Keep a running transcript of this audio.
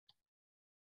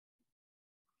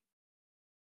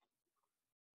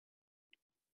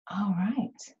All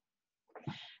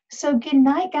right. So good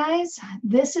night, guys.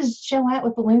 This is Joette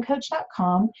with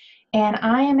ballooncoach.com, and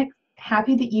I am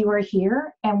happy that you are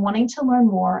here and wanting to learn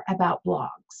more about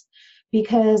blogs,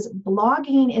 because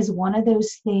blogging is one of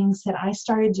those things that I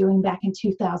started doing back in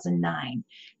 2009,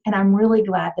 and I'm really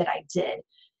glad that I did,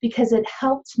 because it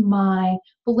helped my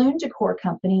balloon decor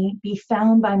company be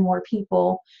found by more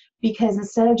people, because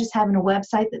instead of just having a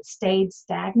website that stayed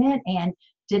stagnant and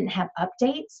didn't have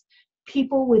updates,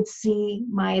 people would see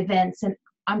my events. And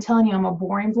I'm telling you, I'm a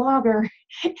boring blogger.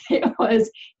 It was,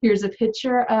 here's a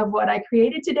picture of what I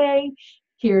created today,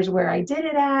 here's where I did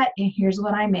it at, and here's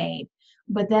what I made.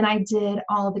 But then I did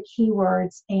all of the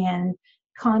keywords and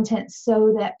content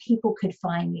so that people could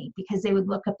find me, because they would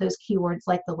look up those keywords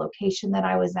like the location that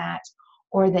I was at,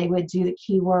 or they would do the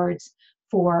keywords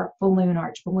for balloon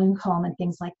arch, balloon column, and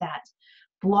things like that.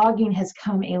 Blogging has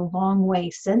come a long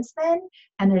way since then,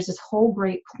 and there's this whole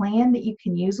great plan that you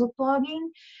can use with blogging,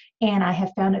 and I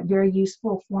have found it very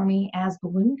useful for me as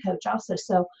balloon coach also.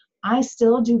 So I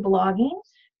still do blogging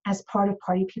as part of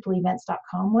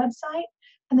partypeopleevents.com website,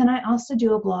 and then I also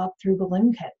do a blog through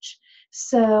Balloon Coach.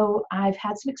 So I've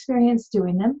had some experience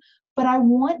doing them, but I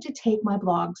want to take my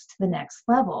blogs to the next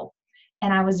level.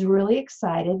 And I was really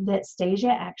excited that Stasia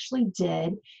actually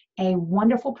did a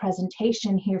wonderful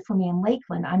presentation here for me in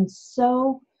Lakeland. I'm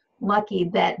so lucky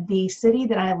that the city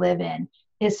that I live in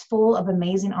is full of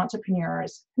amazing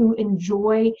entrepreneurs who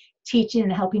enjoy teaching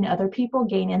and helping other people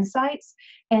gain insights.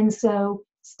 And so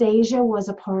Stasia was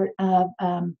a part of,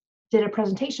 did a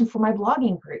presentation for my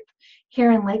blogging group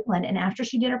here in Lakeland. And after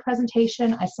she did her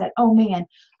presentation, I said, oh man,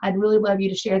 I'd really love you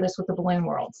to share this with the balloon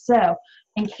world. So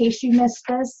in case you missed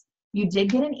this, you did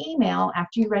get an email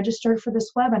after you registered for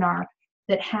this webinar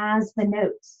that has the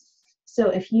notes. So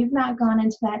if you've not gone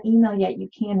into that email yet, you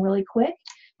can really quick,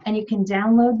 and you can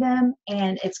download them,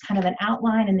 and it's kind of an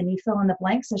outline, and then you fill in the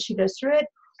blanks as she goes through it.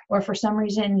 Or for some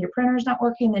reason your printer's not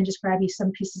working, then just grab you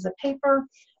some pieces of paper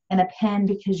and a pen,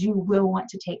 because you will want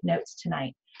to take notes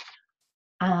tonight.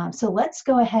 So let's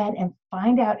go ahead and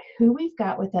find out who we've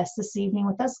got with us this evening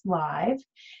with us live,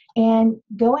 and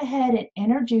go ahead and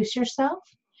introduce yourself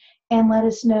and let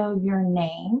us know your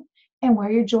name and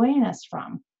where you're joining us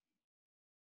from.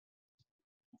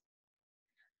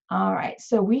 All right,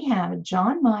 so we have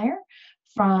John Meyer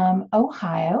from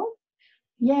Ohio.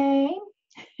 Yay.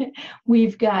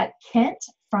 We've got Kent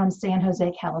from San Jose,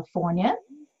 California.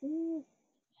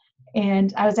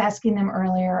 And I was asking them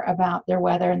earlier about their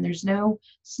weather, and there's no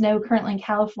snow currently in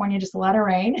California, just a lot of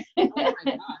rain. Oh my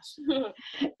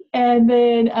gosh. And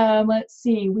then let's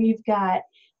see, we've got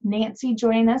Nancy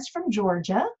joining us from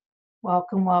Georgia.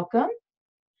 Welcome, welcome.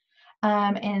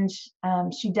 And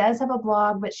she does have a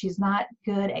blog, but she's not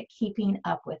good at keeping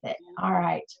up with it. All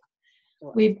right.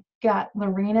 We've got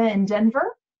Lorena in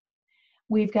Denver.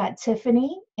 We've got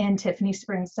Tiffany in Tiffany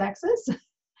Springs, Texas.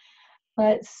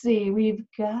 Let's see, we've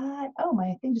got, oh,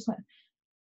 my thing just went.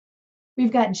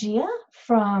 We've got Gia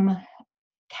from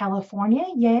California.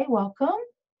 Yay, welcome.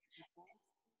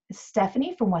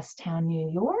 Stephanie from Westtown,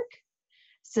 New York.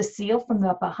 Cecile from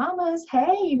the Bahamas.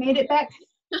 Hey, you made it back.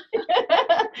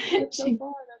 That's so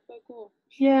far. That's so cool.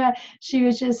 Yeah, she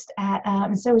was just at,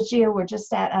 and so was Gia. We're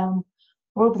just at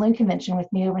World Balloon Convention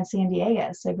with me over in San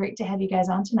Diego. So great to have you guys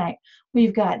on tonight.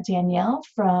 We've got Danielle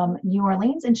from New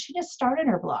Orleans, and she just started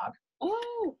her blog.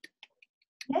 Oh,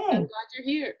 yay. I'm glad you're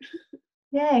here.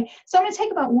 Yay. So I'm going to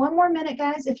take about one more minute,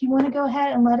 guys. If you want to go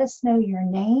ahead and let us know your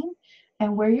name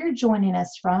and where you're joining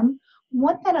us from.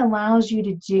 What that allows you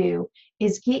to do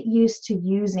is get used to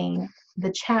using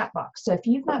the chat box. So if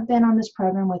you've not been on this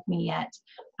program with me yet,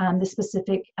 the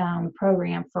specific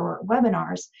program for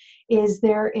webinars, is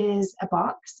there is a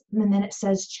box, and then it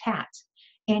says chat.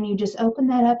 And you just open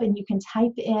that up and you can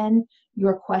type in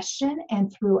your question,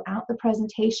 and throughout the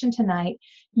presentation tonight,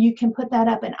 you can put that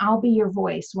up and I'll be your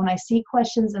voice. When I see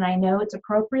questions and I know it's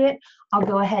appropriate, I'll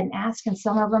go ahead and ask, and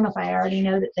some of them, if I already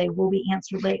know that they will be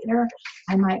answered later,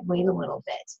 I might wait a little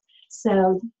bit.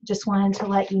 So just wanted to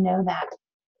let you know that.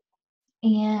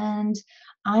 And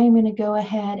I'm going to go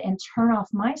ahead and turn off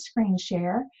my screen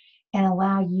share and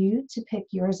allow you to pick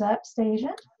yours up,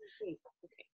 Stasia.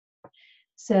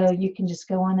 So you can just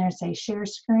go on there and say share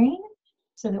screen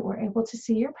so that we're able to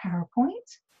see your PowerPoint.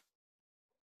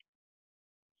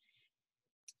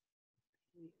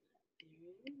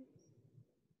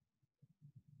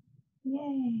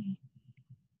 Yay.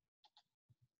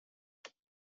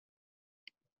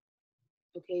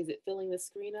 Okay, is it filling the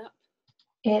screen up?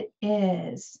 It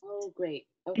is. Oh, great.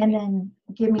 Okay. And then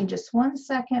give me just 1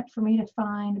 second for me to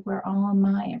find where all of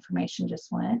my information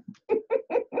just went.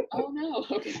 Oh no.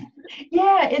 Okay.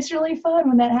 Yeah, it's really fun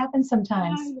when that happens I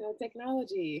sometimes. know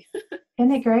technology.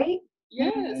 Isn't it great?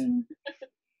 Yes. Yay.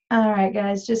 All right,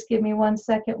 guys, just give me 1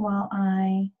 second while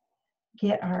I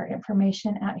get our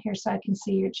information out here so I can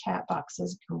see your chat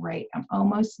boxes. Great. I'm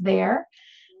almost there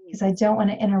because I don't want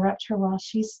to interrupt her while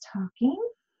she's talking.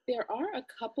 There are a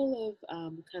couple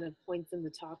of kind of points in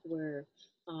the talk where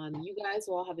you guys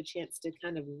will all have a chance to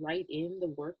kind of write in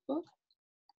the workbook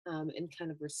and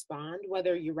kind of respond,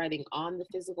 whether you're writing on the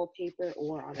physical paper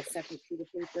or on a separate sheet of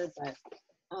paper. But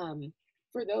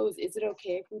for those, is it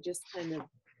okay if we just kind of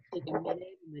take a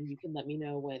minute and then you can let me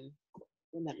know when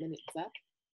that minute's up?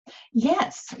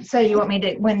 Yes. So you want me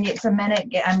to, when it's a minute,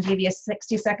 give you a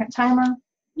 60-second timer?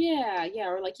 Yeah, yeah,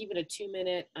 or like even a 2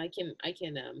 minute. I can let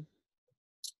you know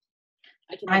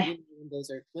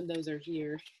when those are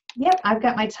here. Yep, I've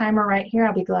got my timer right here.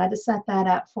 I'll be glad to set that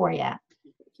up for you.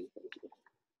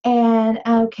 And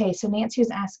okay, so Nancy was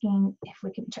asking if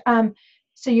we can,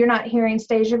 so you're not hearing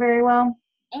Stasia very well?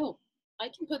 Oh, I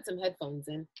can put some headphones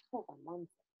in. Hold on one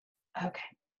second.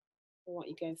 Okay. I want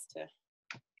you guys to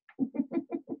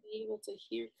be able to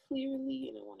hear clearly,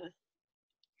 and I want to.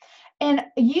 And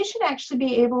you should actually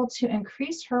be able to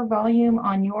increase her volume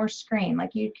on your screen.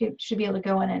 Like should be able to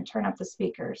go in and turn up the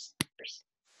speakers.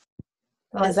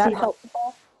 Well, Is that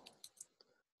helpful?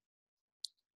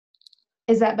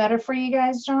 Is that better for you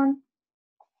guys, John?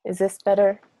 Is this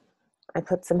better? I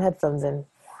put some headphones in.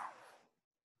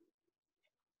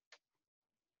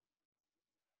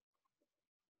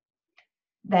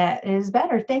 That is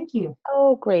better. Thank you.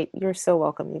 Oh, great. You're so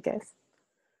welcome, you guys.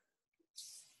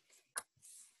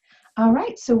 All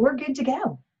right, so we're good to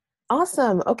go.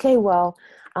 Awesome. Okay, well,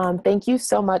 thank you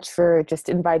so much for just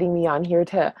inviting me on here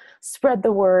to spread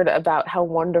the word about how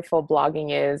wonderful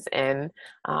blogging is and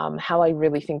how I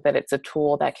really think that it's a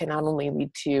tool that can not only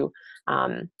lead to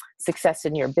success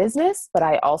in your business, but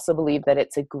I also believe that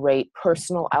it's a great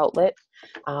personal outlet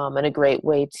and a great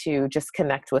way to just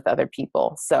connect with other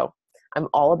people. So I'm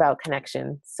all about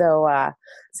connection. So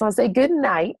I'll say good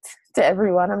night to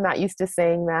everyone. I'm not used to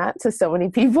saying that to so many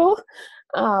people.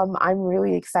 I'm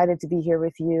really excited to be here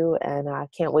with you and I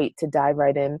can't wait to dive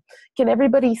right in. Can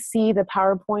everybody see the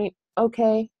PowerPoint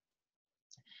okay?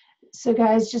 So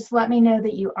guys, just let me know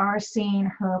that you are seeing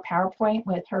her PowerPoint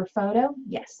with her photo.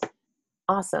 Yes.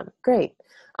 Awesome. Great.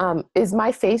 Is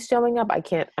my face showing up? I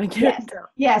can't Yes. tell.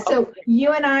 Yeah, so okay.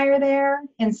 You and I are there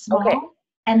in small, okay.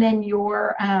 And then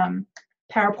your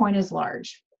PowerPoint is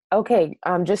large. Okay,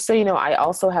 just so you know, I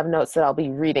also have notes that I'll be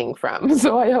reading from,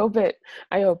 so I hope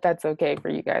that's okay for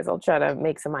you guys. I'll try to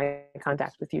make some eye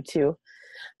contact with you too.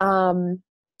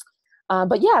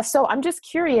 But yeah, so I'm just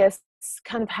curious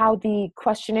kind of how the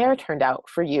questionnaire turned out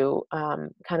for you,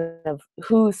 kind of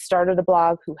who started a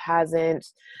blog, who hasn't.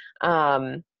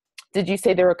 Did you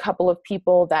say there were a couple of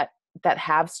people that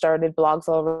have started blogs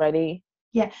already?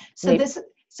 Yeah,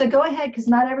 so go ahead, because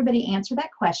not everybody answered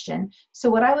that question. So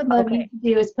what I would love you to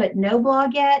do is put no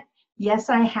blog yet, yes,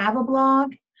 I have a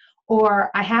blog, or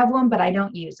I have one, but I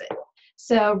don't use it.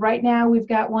 So right now we've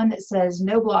got one that says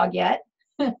no blog yet.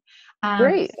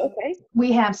 Great, okay.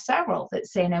 We have several that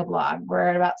say no blog. We're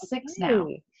at about 6 now.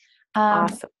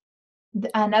 Awesome.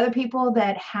 Another people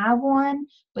that have one,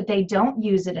 but they don't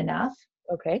use it enough.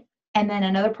 Okay. And then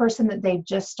another person that they've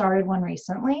just started one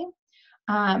recently.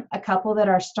 A couple that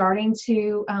are starting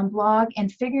to blog and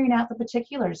figuring out the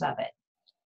particulars of it.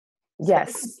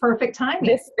 Yes. So perfect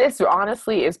timing. This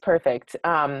honestly is perfect.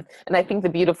 And I think the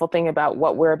beautiful thing about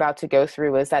what we're about to go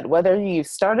through is that whether you've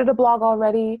started a blog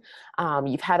already,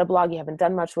 you've had a blog, you haven't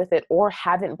done much with it, or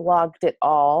haven't blogged at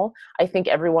all, I think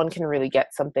everyone can really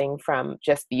get something from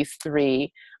just these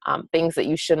three things that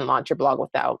you shouldn't launch your blog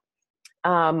without.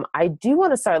 I do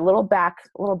want to start a little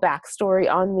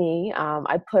backstory on me.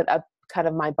 I put up kind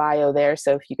of my bio there,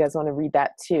 so if you guys want to read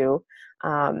that too.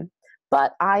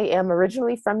 But I am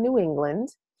originally from New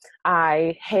England.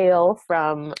 I hail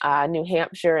from New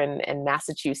Hampshire and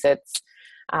Massachusetts.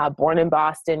 Born in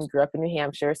Boston, grew up in New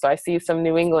Hampshire. So I see some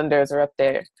New Englanders are up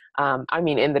there.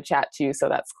 In the chat too, so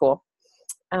that's cool.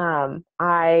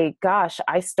 I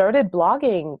started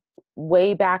blogging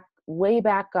way back,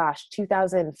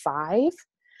 2005,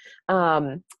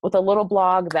 with a little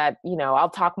blog that, I'll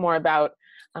talk more about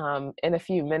in a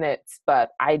few minutes,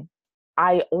 but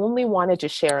I only wanted to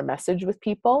share a message with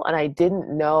people, and I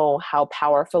didn't know how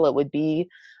powerful it would be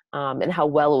and how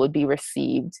well it would be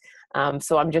received.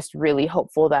 So I'm just really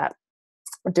hopeful that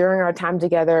during our time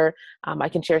together, I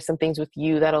can share some things with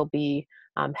you that'll be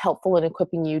helpful in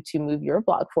equipping you to move your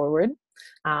blog forward.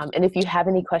 And if you have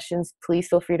any questions, please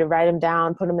feel free to write them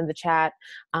down, put them in the chat,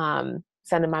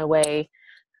 send them my way.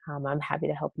 I'm happy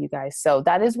to help you guys. So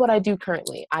that is what I do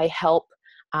currently. I help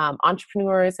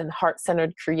entrepreneurs and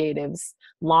heart-centered creatives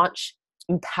launch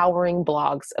empowering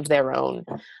blogs of their own.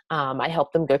 I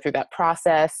help them go through that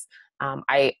process.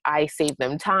 I save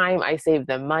them time. I save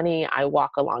them money. I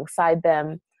walk alongside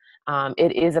them.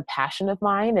 It is a passion of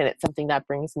mine, and it's something that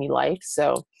brings me life.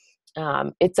 So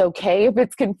it's okay if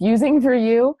it's confusing for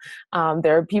you.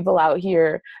 There are people out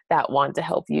here that want to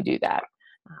help you do that.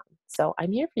 So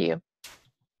I'm here for you.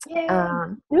 Yay.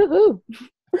 Woohoo.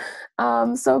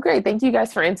 So great. Thank you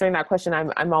guys for answering that question.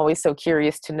 I'm always so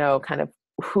curious to know kind of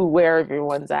where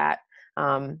everyone's at.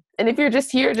 And if you're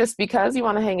just here just because you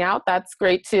want to hang out, that's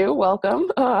great too.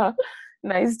 Welcome.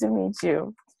 Nice to meet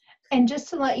you. And just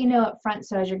to let you know up front,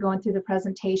 so as you're going through the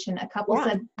presentation, a couple Yeah.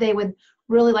 said they would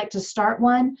really like to start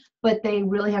one, but they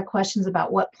really have questions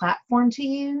about what platform to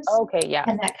use. Okay, yeah.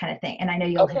 And that kind of thing. And I know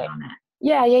you'll hit on that.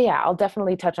 Yeah. I'll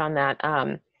definitely touch on that.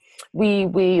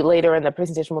 We later in the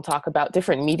presentation will talk about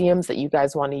different mediums that you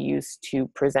guys want to use to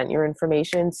present your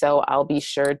information. So I'll be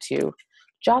sure to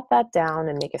jot that down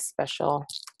and make a special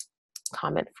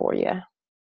comment for you.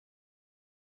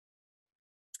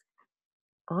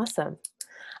 Awesome.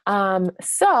 I'm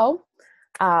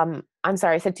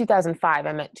sorry, I said 2005,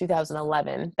 I meant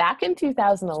 2011. Back in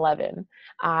 2011,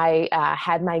 I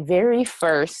had my very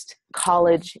first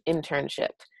college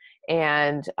internship,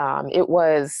 and it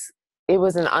was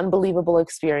an unbelievable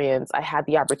experience. I had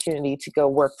the opportunity to go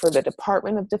work for the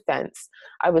Department of Defense.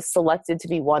 I was selected to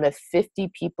be one of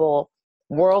 50 people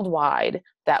worldwide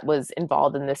that was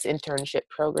involved in this internship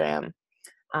program.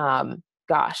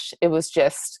 Gosh, it was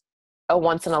just a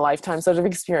once in a lifetime sort of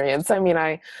experience. I mean,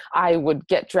 I would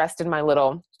get dressed in my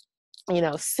little,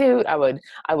 suit. I would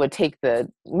take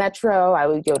the metro. I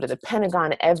would go to the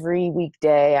Pentagon every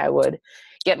weekday. I would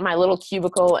get in my little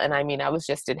cubicle, and I mean, I was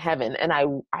just in heaven. And I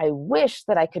wish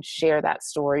that I could share that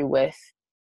story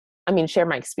share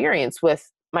my experience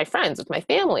with my friends, with my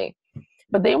family,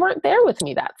 but they weren't there with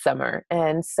me that summer.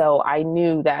 And so I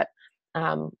knew that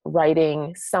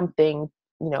writing something,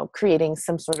 creating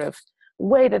some sort of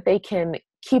way that they can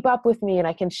keep up with me and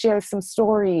I can share some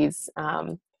stories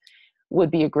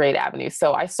would be a great avenue.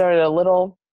 So I started a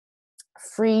little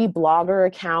free blogger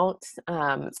account.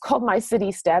 It's called My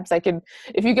City Steps.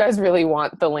 If you guys really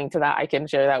want the link to that, I can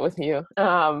share that with you.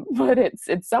 But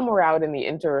it's somewhere out in the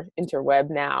interweb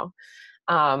now.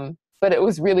 But it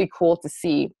was really cool to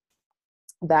see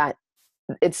that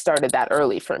it started that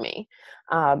early for me.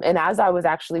 And as I was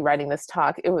actually writing this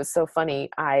talk, it was so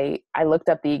funny. I looked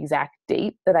up the exact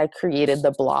date that I created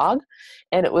the blog,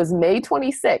 and it was May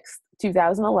 26th,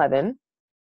 2011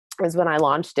 is when I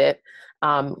launched it.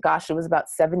 Gosh, it was about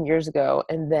 7 years ago.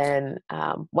 And then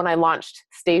when I launched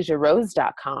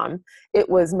StasiaRose.com, it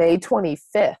was May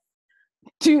 25th,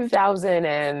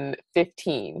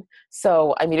 2015.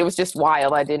 So, I mean, it was just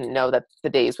wild. I didn't know that the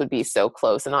days would be so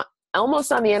close. And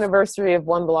almost on the anniversary of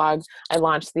one blog, I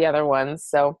launched the other one.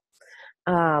 So,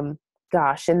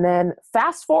 gosh. And then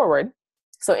fast forward.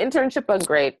 So internship went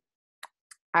great.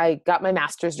 I got my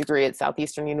master's degree at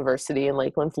Southeastern University in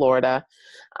Lakeland, Florida.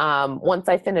 Once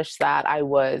I finished that, I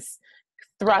was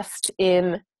thrust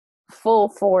in full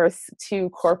force to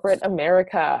corporate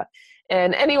America.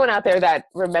 And anyone out there that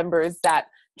remembers that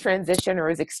transition or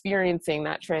is experiencing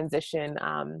that transition,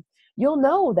 you'll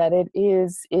know that it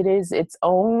is its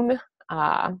own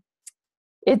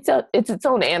it's its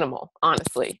own animal,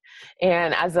 honestly.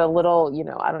 And as a little,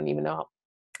 I don't even know,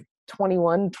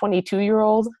 21,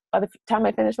 22-year-old, by the time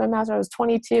I finished my master, I was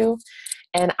 22,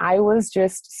 and I was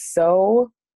just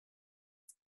so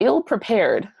ill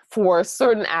prepared for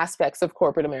certain aspects of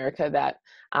corporate America that,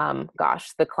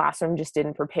 the classroom just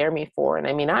didn't prepare me for. And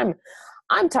I mean,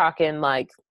 I'm talking like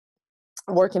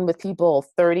working with people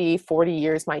 30, 40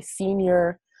 years my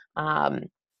senior,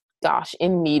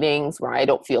 in meetings where I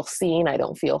don't feel seen, I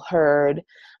don't feel heard,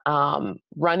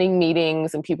 running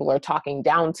meetings and people are talking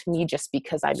down to me just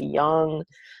because I'm young.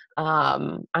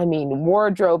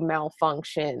 Wardrobe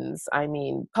malfunctions,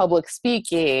 public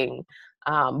speaking,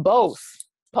 both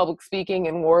public speaking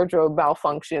and wardrobe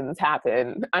malfunctions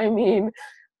happen.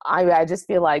 I just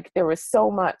feel like there was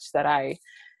so much that I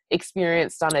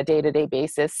experienced on a day-to-day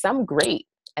basis, some great,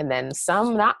 and then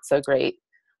some not so great.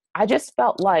 I just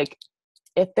felt like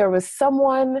if there was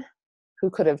someone who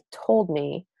could have told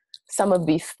me some of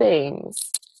these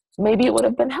things, maybe it would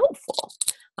have been helpful.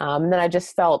 And then I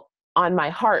just felt on my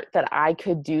heart that I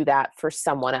could do that for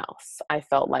someone else. I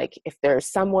felt like if there's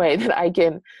some way that I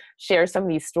can share some of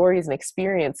these stories and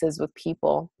experiences with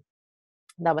people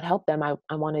that would help them, I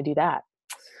want to do that.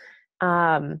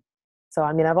 I've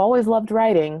always loved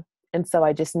writing. And so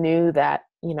I just knew that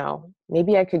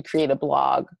maybe I could create a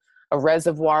blog, a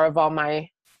reservoir of all my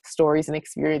stories and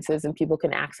experiences, and people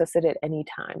can access it at any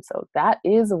time. So that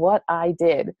is what I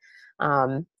did.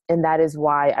 And that is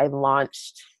why I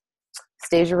launched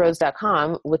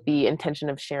StasiaRose.com with the intention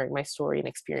of sharing my story and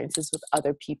experiences with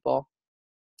other people.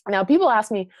 Now, people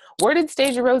ask me, where did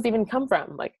Stasia Rose even come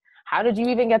from? Like, how did you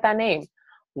even get that name?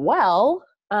 Well,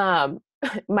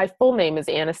 my full name is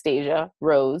Anastasia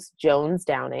Rose Jones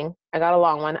Downing. I got a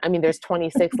long one. I mean, there's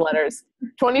 26 letters,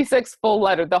 26 full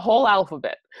letters, the whole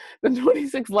alphabet, the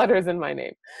 26 letters in my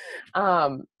name.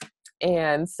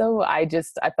 And so I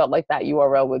felt like that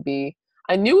URL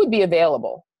I knew would be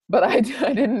available, but I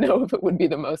didn't know if it would be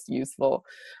the most useful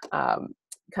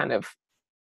kind of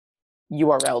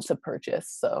URL to purchase.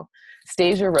 So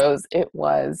Stasia Rose it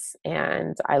was,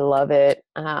 and I love it.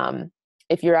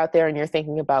 If you're out there and you're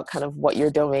thinking about kind of what your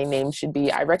domain name should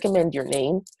be, I recommend your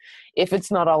name if it's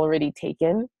not already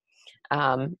taken.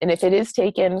 And if it is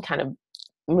taken, kind of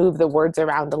move the words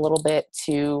around a little bit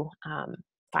to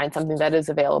find something that is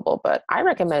available. But I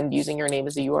recommend using your name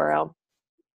as a URL,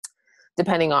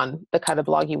 depending on the kind of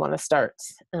blog you want to start.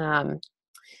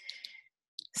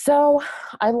 So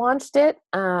I launched it.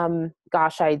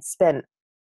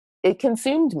 It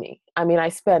consumed me. I mean, I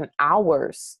spent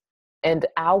hours and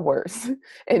hours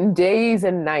and days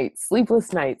and nights,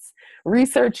 sleepless nights,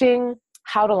 researching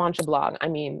how to launch a blog. I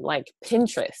mean, like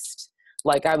Pinterest,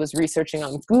 like I was researching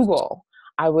on Google.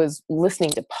 I was listening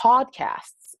to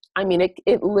podcasts. I mean,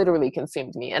 it literally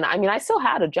consumed me. And I mean, I still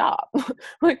had a job.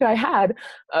 Like I had,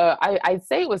 I'd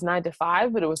say it was 9 to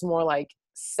 5, but it was more like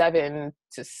 7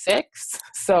 to 6.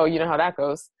 So you know how that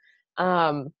goes.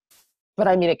 But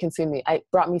I mean, it consumed me. It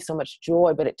brought me so much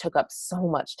joy, but it took up so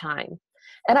much time.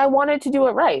 And I wanted to do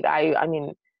it right. I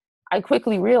mean, I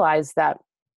quickly realized that,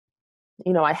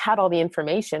 I had all the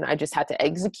information. I just had to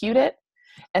execute it.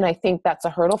 And I think that's a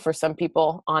hurdle for some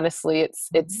people. Honestly, it's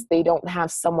they don't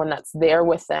have someone that's there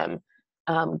with them,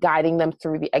 guiding them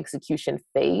through the execution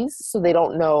phase. So they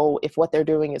don't know if what they're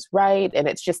doing is right. And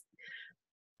it's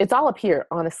all up here,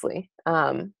 honestly.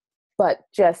 But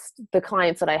just the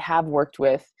clients that I have worked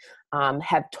with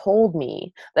have told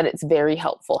me that it's very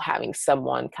helpful having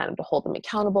someone kind of to hold them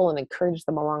accountable and encourage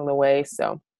them along the way.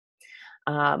 So,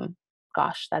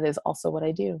 that is also what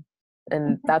I do.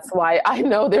 And that's why I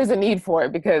know there's a need for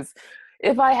it, because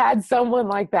if I had someone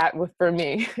like that for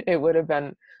me, it would have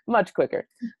been much quicker.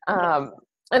 And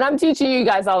I'm teaching you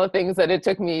guys all the things that it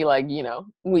took me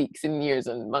weeks and years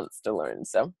and months to learn.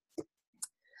 So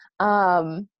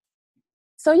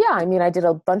yeah, I mean, I did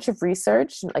a bunch of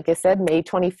research. Like I said, May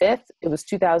 25th, it was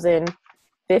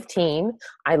 2015.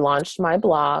 I launched my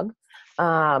blog.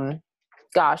 And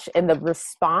the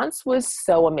response was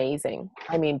so amazing.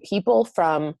 I mean, people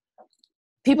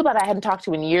that I hadn't talked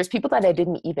to in years, people that I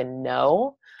didn't even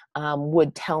know,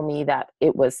 would tell me that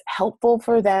it was helpful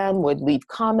for them, would leave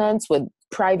comments, would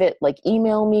private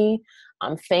email me,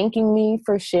 thanking me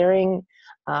for sharing.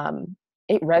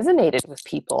 It resonated with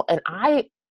people. And I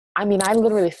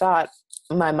literally thought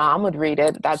my mom would read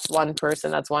it. That's one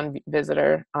person, that's one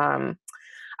visitor.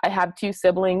 I have 2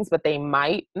 siblings, but they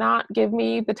might not give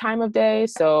me the time of day.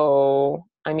 So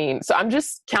I'm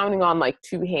just counting on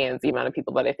 2 hands, the amount of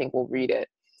people that I think will read it.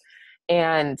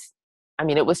 And I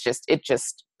mean, it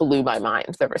just blew my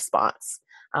mind, the response.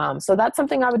 So that's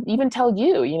something I would even tell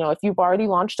you, if you've already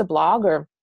launched a blog or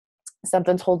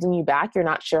something's holding you back, you're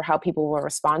not sure how people will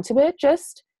respond to it.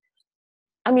 Just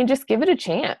give it a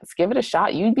chance, give it a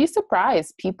shot. You'd be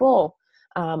surprised. People,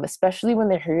 especially when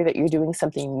they hear that you're doing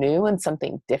something new and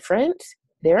something different,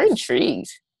 they're intrigued.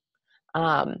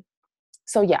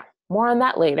 So yeah, more on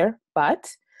that later, but,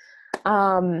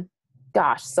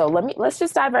 so let's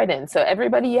just dive right in. So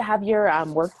everybody, you have your,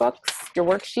 workbooks, your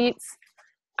worksheets.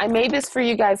 I made this for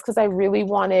you guys because I really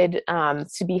wanted,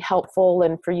 to be helpful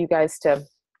and for you guys to,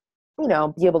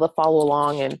 be able to follow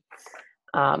along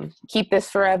and, keep this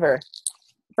forever.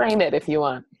 Frame it if you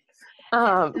want.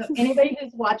 So anybody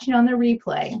who's watching on the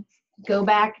replay, go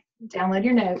back, download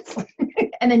your notes,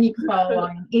 and then you can follow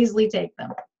along and easily take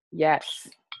them. Yes.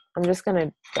 I'm just going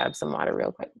to grab some water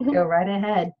real quick. Go right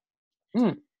ahead.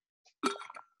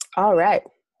 All right.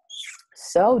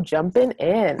 So jumping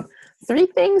in. 3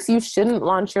 things you shouldn't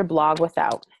launch your blog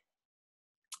without.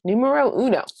 Numero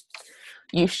uno.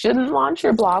 You shouldn't launch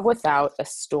your blog without a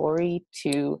story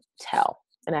to tell.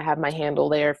 And I have my handle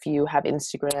there if you have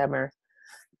Instagram or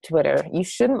Twitter. You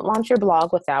shouldn't launch your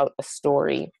blog without a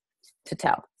story to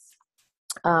tell.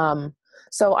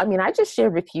 So, I just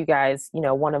shared with you guys,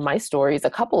 one of my stories, a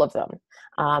couple of them.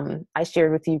 I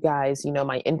shared with you guys,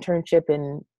 my internship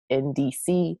in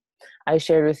DC. I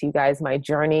shared with you guys my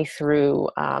journey through,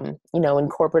 in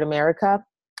corporate America.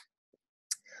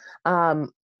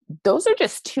 Those are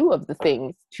just two of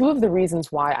the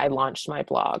reasons why I launched my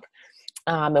blog.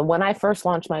 And when I first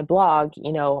launched my blog,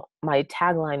 my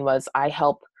tagline was, I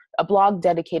help a blog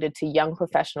dedicated to young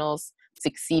professionals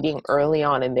succeeding early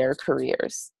on in their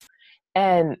careers.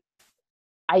 And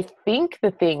I think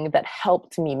the thing that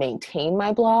helped me maintain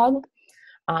my blog,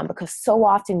 because so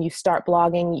often you start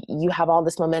blogging, you have all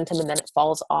this momentum and then it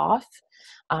falls off.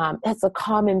 It's a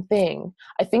common thing.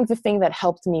 I think the thing that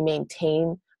helped me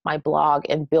maintain my blog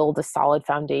and build a solid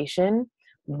foundation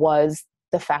was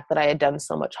the fact that I had done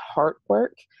so much hard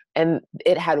work, and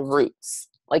it had roots.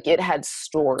 Like, it had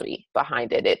story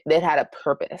behind it. It had a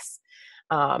purpose.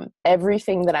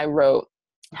 Everything that I wrote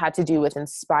had to do with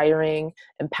inspiring,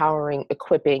 empowering,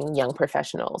 equipping young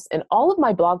professionals. And all of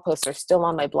my blog posts are still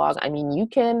on my blog. I mean, you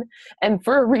can, and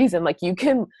for a reason, like you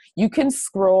can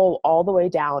scroll all the way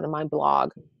down in my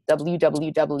blog,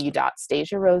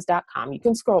 www.stasiarose.com. You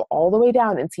can scroll all the way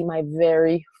down and see my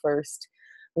very first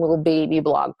little baby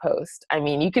blog post. I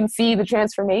mean, you can see the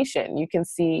transformation. You can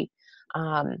see,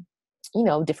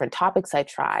 different topics I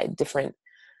tried, different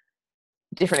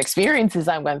experiences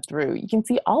I went through. You can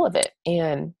see all of it.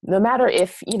 And no matter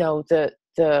if,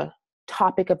 the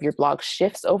topic of your blog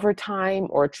shifts over time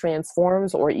or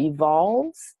transforms or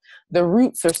evolves, the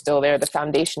roots are still there. The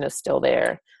foundation is still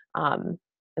there. And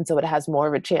so it has more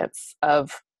of a chance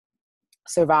of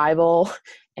survival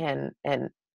and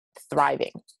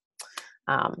thriving.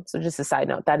 So just a side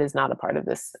note, that is not a part of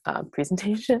this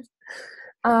presentation.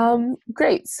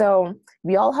 Great. So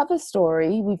we all have a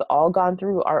story. We've all gone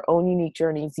through our own unique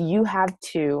journeys. You have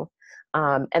too.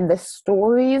 And the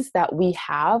stories that we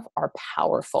have are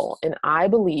powerful. And I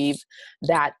believe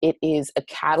that it is a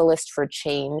catalyst for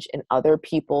change in other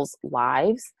people's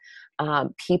lives.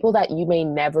 People that you may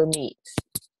never meet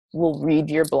will read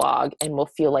your blog and will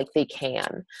feel like they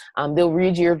can. They'll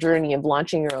read your journey of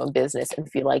launching your own business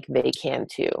and feel like they can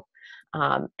too.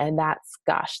 And that's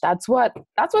what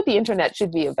the internet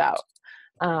should be about.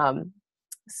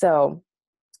 So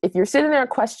if you're sitting there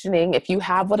questioning if you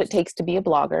have what it takes to be a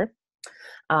blogger,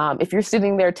 if you're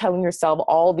sitting there telling yourself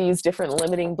all these different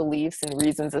limiting beliefs and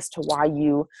reasons as to why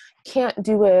you can't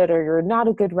do it, or you're not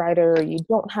a good writer, or you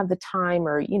don't have the time,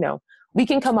 or, we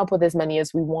can come up with as many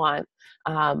as we want.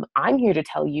 I'm here to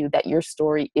tell you that your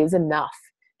story is enough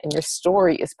and your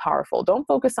story is powerful. Don't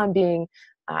focus on being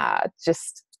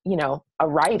just a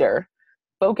writer.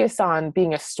 Focus on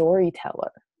being a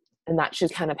storyteller, and that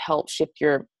should kind of help shift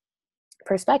your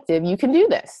perspective. You can do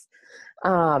this.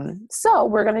 So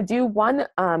we're going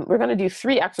to do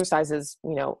 3 exercises,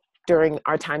 during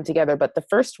our time together. But the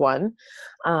first one,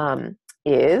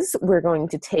 is we're going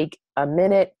to take a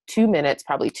minute, 2 minutes,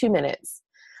 probably 2 minutes,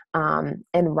 and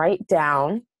write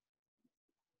down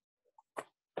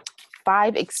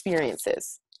 5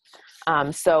 experiences.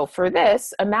 So for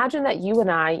this, imagine that you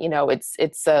and I,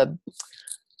 it's a,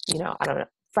 I don't know,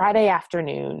 Friday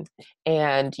afternoon,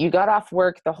 and you got off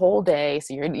work the whole day.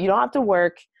 So you don't have to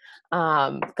work.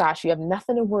 You have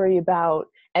nothing to worry about.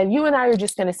 And you and I are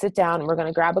just going to sit down and we're going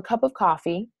to grab a cup of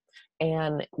coffee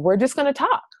and we're just going to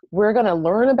talk. We're going to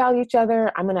learn about each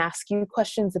other. I'm going to ask you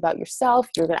questions about yourself.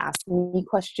 You're going to ask me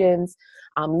questions.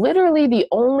 Literally the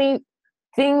only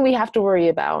thing we have to worry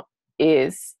about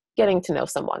is getting to know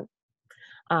someone.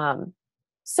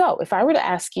 So if I were to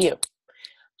ask you,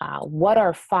 what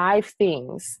are 5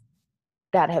 things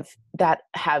that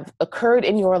have occurred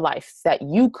in your life that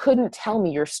you couldn't tell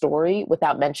me your story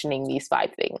without mentioning these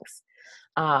 5 things?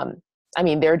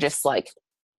 They're just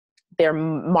they're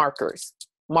markers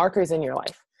in your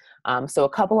life. So a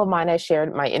couple of mine I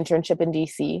shared. My internship in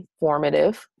DC,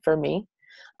 formative for me.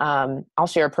 I'll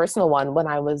share a personal one. When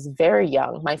I was very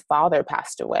young, my father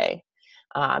passed away.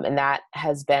 And that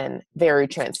has been very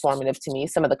transformative to me.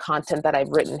 Some of the content that I've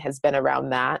written has been around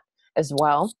that as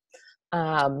well.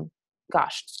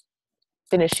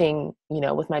 Finishing,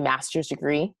 with my master's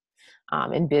degree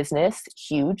in business,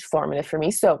 huge, formative for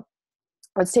me. So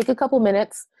let's take a couple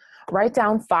minutes, write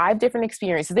down 5 different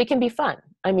experiences. They can be fun.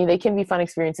 They can be fun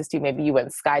experiences too. Maybe you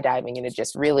went skydiving and it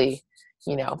just really,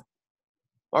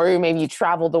 or maybe you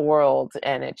traveled the world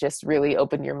and it just really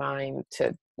opened your mind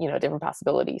to, different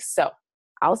possibilities. So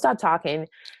I'll stop talking.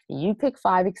 You pick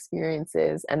 5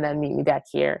 experiences and then meet me back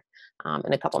here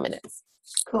in a couple minutes.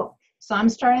 Cool. So I'm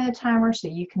starting the timer so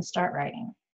you can start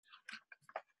writing.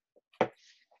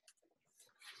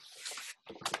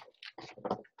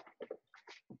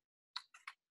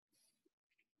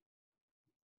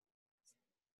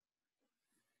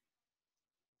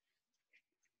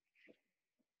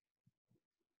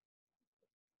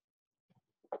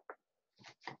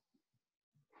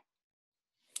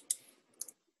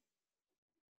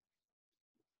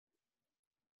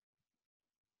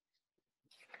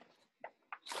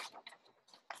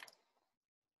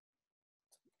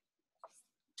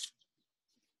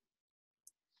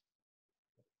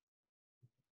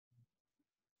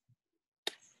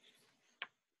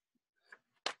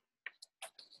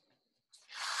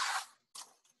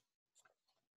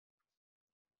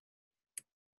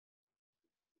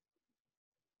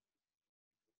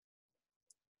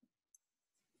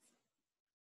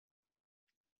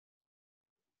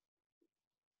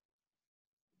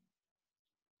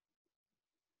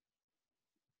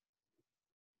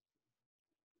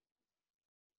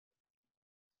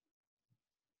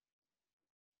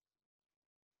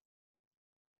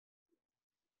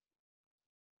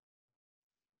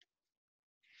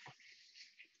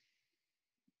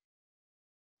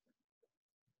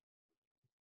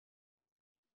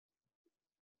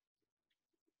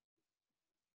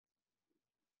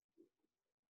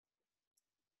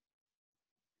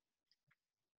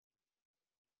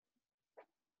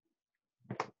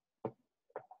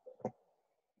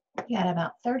 You got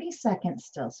about 30 seconds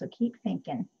still, so keep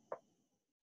thinking.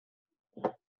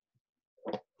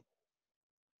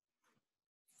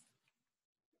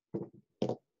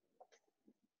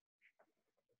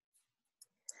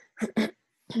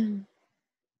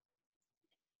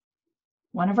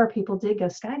 One of our people did go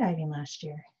skydiving last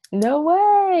year. No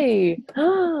way.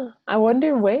 I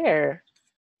wonder where.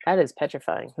 That is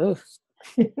petrifying. Oof.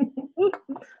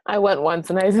 I went once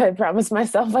and I promised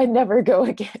myself I'd never go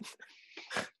again.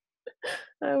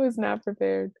 I was not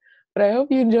prepared, but I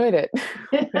hope you enjoyed it.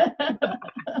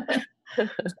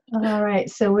 All right,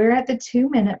 so we're at the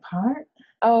 2-minute part.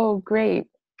 Oh, great.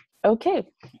 Okay.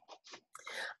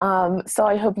 So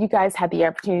I hope you guys had the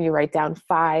opportunity to write down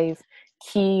 5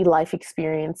 key life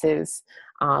experiences.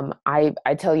 I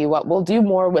tell you what, we'll do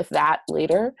more with that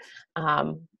later.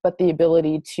 But the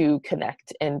ability to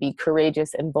connect and be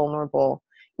courageous and vulnerable,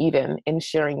 even in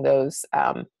sharing those,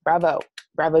 bravo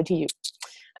to you.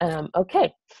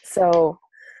 Okay, so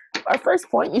our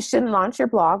first point, you shouldn't launch your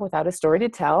blog without a story to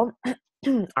tell.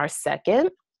 Our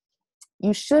second,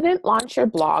 you shouldn't launch your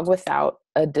blog without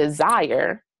a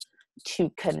desire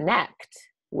to connect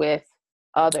with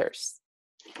others.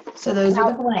 So those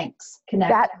are the blanks.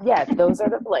 Connect. Those are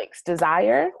the blanks.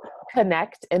 Desire,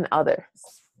 connect, and others.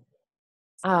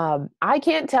 I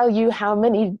can't tell you how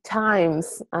many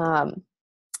times,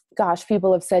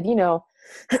 people have said,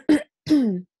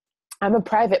 I'm a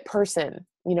private person.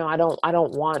 I don't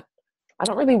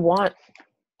really want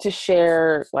to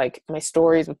share like my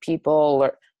stories with people,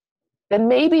 or then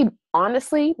maybe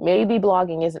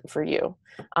blogging isn't for you.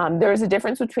 There's a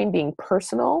difference between being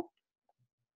personal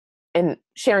and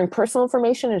sharing personal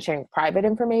information and sharing private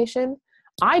information.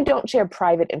 I don't share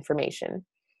private information.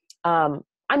 I'll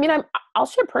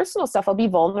share personal stuff. I'll be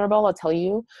vulnerable. I'll tell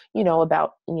you,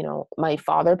 about, my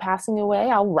father passing away.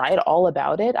 I'll write all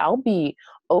about it. I'll be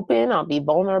open. I'll be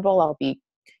vulnerable. I'll be,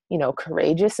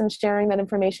 courageous in sharing that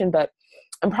information, but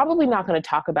I'm probably not going to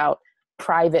talk about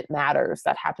private matters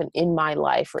that happen in my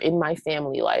life or in my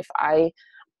family life.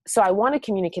 So I want to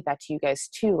communicate that to you guys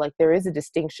too. Like, there is a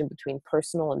distinction between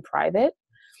personal and private.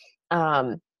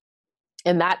 And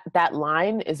that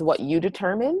line is what you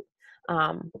determine.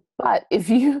 But if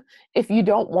you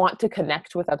don't want to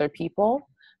connect with other people,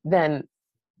 then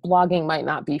blogging might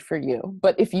not be for you.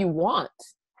 But if you want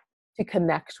to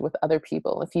connect with other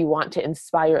people, if you want to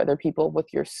inspire other people with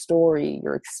your story,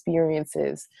 your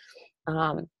experiences,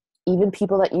 even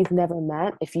people that you've never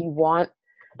met, if you want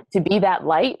to be that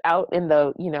light out in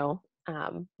the,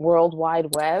 World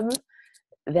Wide Web,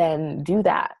 then do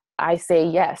that. I say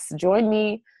yes, join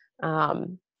me.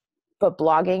 But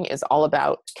blogging is all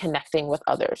about connecting with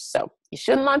others. So you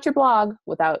shouldn't launch your blog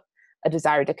without a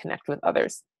desire to connect with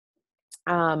others.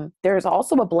 There's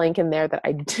also a blank in there that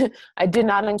I did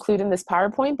not include in this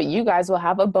PowerPoint, but you guys will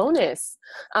have a bonus.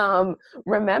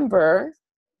 Remember,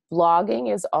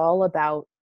 blogging is all about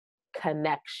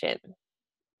connection.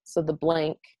 So the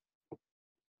blank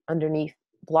underneath,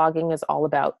 blogging is all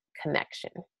about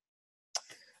connection.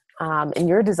 And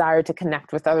your desire to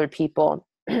connect with other people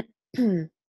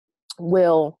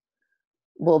will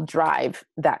drive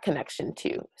that connection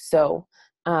too. So,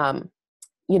 I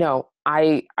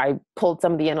pulled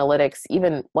some of the analytics,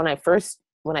 even when I first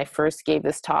gave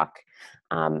this talk,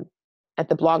 at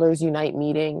the Bloggers Unite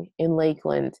meeting in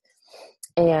Lakeland.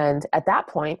 And at that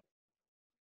point,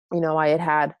 I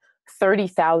had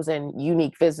 30,000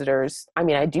 unique visitors.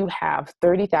 I do have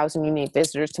 30,000 unique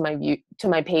visitors to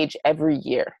my page every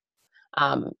year.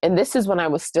 And this is when I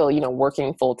was still,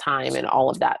 working full time and all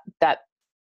of that.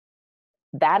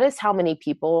 That is how many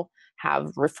people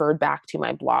have referred back to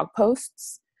my blog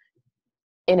posts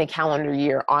in a calendar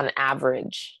year on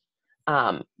average.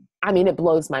 It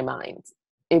blows my mind.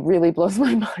 It really blows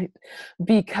my mind,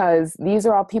 because these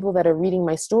are all people that are reading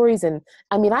my stories. And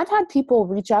I've had people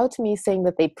reach out to me saying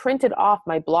that they printed off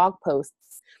my blog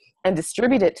posts and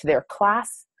distributed it to their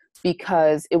class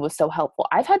because it was so helpful.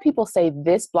 I've had people say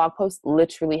this blog post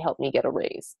literally helped me get a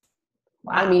raise.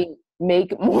 Wow.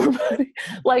 Make more money.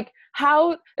 Like,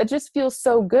 how it just feels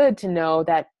so good to know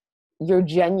that you're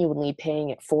genuinely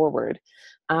paying it forward.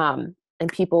 And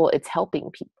people, it's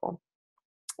helping people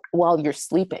while you're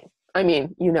sleeping.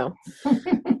 It's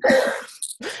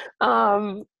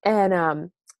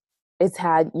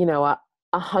had,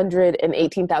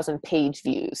 118,000 page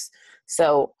views.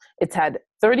 So it's had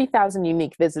 30,000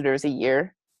 unique visitors a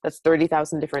year. That's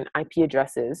 30,000 different IP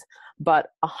addresses, but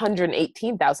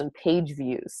 118,000 page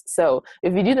views. So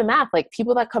if you do the math, like,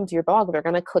 people that come to your blog, they're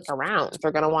going to click around.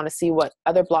 They're going to want to see what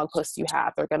other blog posts you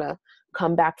have. They're going to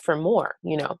come back for more,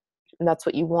 and that's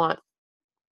what you want.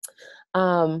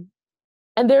 And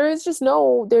there's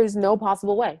no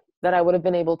possible way that I would have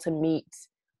been able to meet,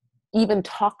 even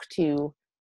talk to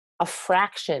a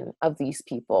fraction of these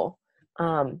people.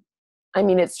 I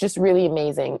mean, it's just really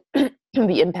amazing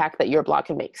the impact that your blog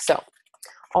can make. So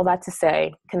all that to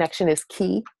say, connection is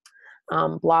key.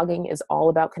 Blogging is all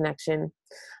about connection.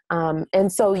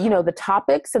 And so, you know, the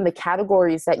topics and the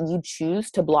categories that you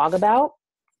choose to blog about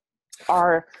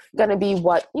are going to be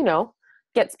what, you know,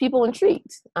 gets people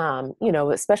intrigued, you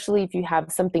know, especially if you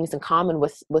have some things in common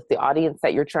with the audience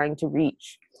that you're trying to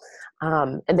reach.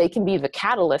 And they can be the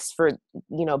catalyst for,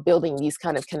 you know, building these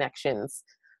kind of connections,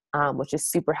 which is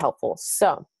super helpful.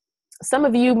 So some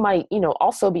of you might, you know,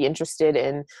 also be interested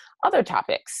in other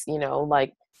topics, you know,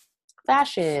 like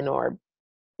fashion or,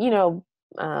 you know,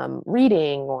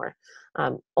 reading, or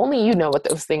only you know what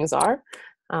those things are.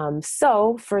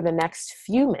 So for the next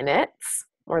few minutes,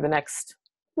 or the next,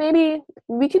 maybe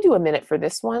we could do a minute for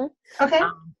this one. Okay.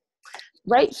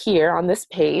 Right here on this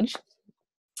page,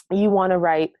 you want to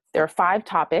write, there are 5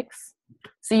 topics.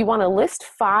 So you want to list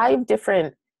 5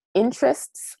 different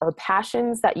interests or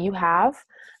passions that you have.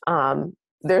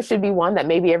 There should be one that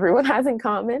maybe everyone has in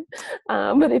common.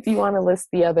 But if you want to list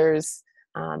the others,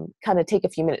 kind of take a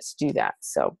few minutes to do that.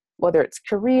 So whether it's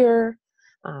career,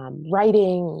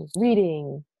 writing,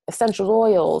 reading, essential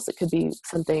oils, it could be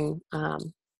something.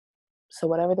 So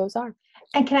whatever those are.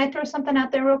 And can I throw something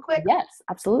out there real quick? Yes,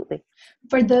 absolutely.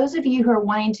 For those of you who are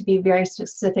wanting to be very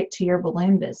specific to your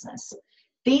balloon business,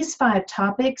 these 5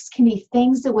 topics can be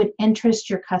things that would interest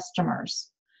your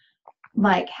customers,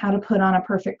 like how to put on a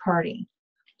perfect party,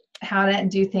 how to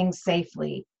do things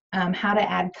safely, how to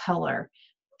add color,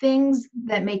 things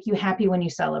that make you happy when you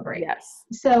celebrate. Yes.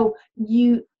 So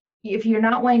if you're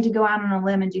not wanting to go out on a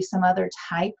limb and do some other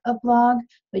type of blog,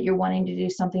 but you're wanting to do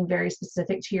something very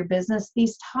specific to your business,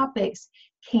 these topics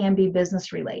can be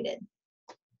business related.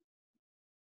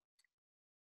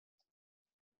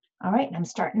 All right, I'm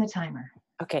starting the timer.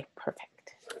 Okay, perfect.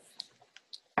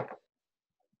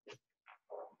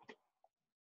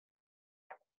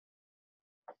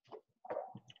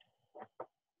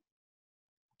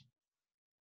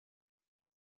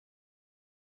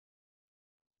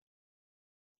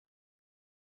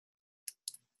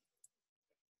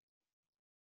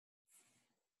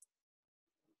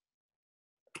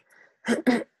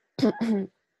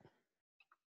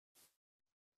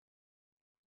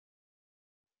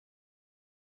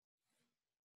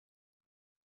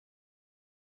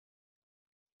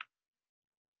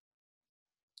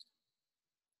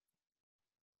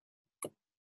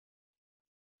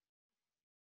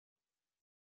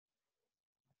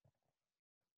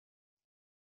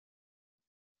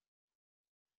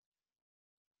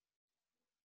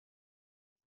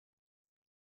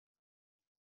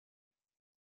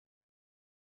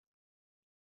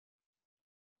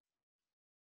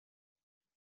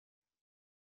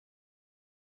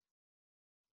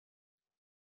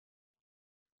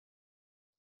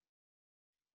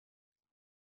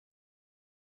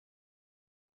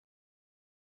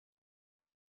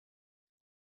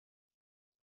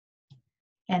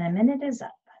 And a minute is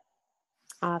up.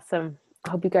 Awesome. I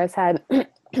hope you guys had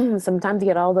some time to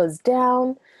get all those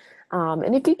down.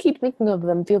 And if you keep thinking of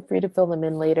them, feel free to fill them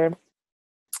in later.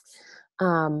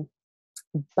 But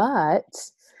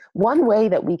one way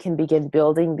that we can begin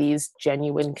building these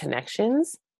genuine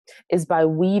connections is by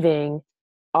weaving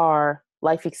our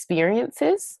life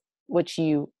experiences, which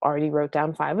you already wrote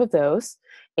down 5 of those,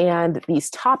 and these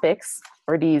topics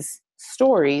or these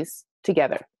stories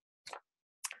together.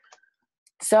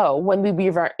 So when we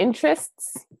weave our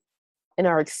interests and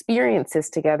our experiences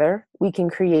together, we can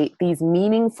create these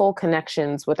meaningful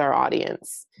connections with our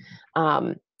audience.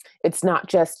 It's not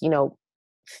just, you know,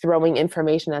 throwing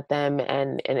information at them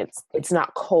and it's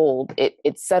not cold.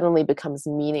 It suddenly becomes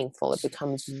meaningful. It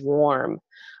becomes warm,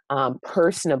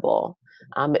 personable.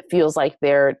 It feels like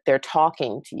they're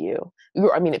talking to you.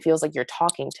 It feels like you're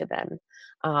talking to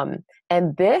them.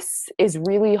 And this is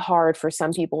really hard for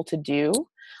some people to do.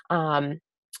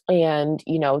 And,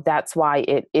 you know, that's why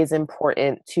it is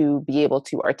important to be able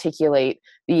to articulate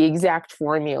the exact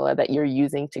formula that you're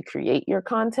using to create your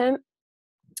content.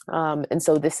 And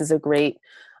so this is a great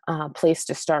place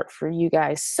to start for you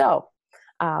guys. So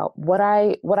what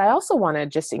I also want to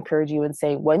just encourage you and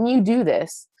say, when you do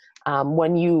this,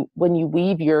 when you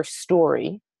weave your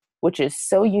story, which is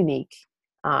so unique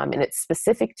and it's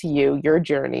specific to you, your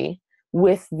journey,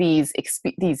 with these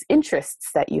interests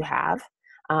that you have,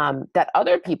 that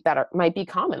other people might be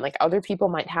common, like other people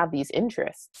might have these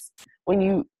interests. When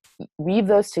you weave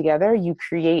those together, you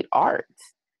create art.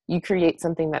 You create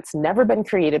something that's never been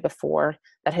created before,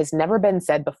 that has never been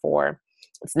said before.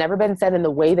 It's never been said in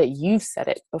the way that you've said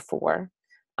it before.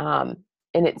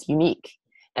 and it's unique.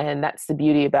 And that's the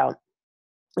beauty about,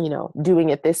 doing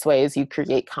it this way, is you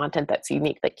create content that's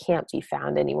unique, that can't be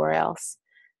found anywhere else.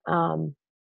 And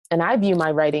I view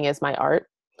my writing as my art.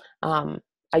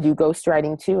 I do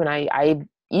ghostwriting too. And I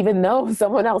even though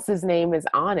someone else's name is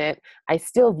on it, I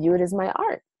still view it as my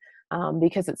art,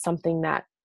 because it's something that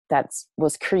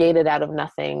was created out of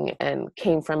nothing and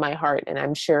came from my heart. And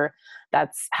I'm sure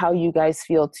that's how you guys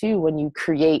feel too when you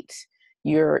create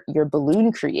your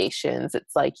balloon creations.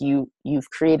 It's like you've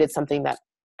created something that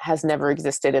has never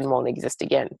existed and won't exist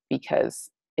again,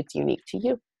 because it's unique to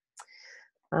you.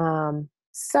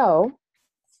 So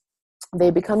they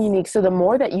become unique. So the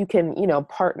more that you can,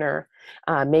 partner,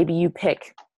 maybe you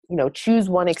pick, choose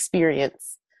one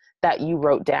experience that you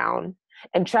wrote down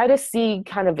and try to see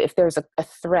kind of if there's a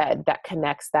thread that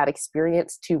connects that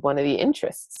experience to one of the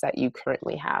interests that you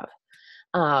currently have.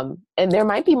 And there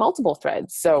might be multiple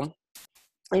threads. So,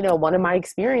 one of my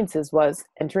experiences was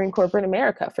entering corporate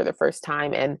America for the first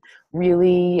time and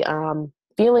really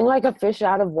feeling like a fish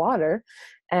out of water.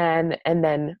 And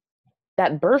then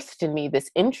that birthed in me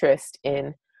this interest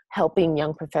in helping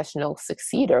young professionals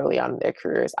succeed early on in their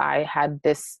careers. I had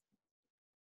this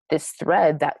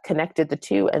thread that connected the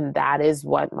two, and that is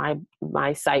what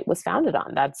my site was founded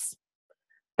on. That's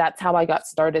how I got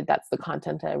started. That's the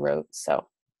content I wrote. So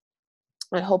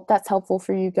I hope that's helpful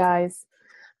for you guys.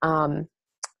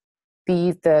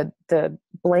 The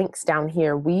blanks down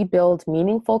here, we build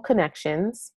meaningful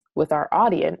connections with our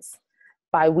audience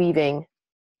by weaving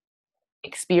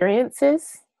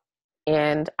experiences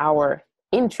and our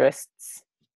interests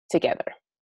together.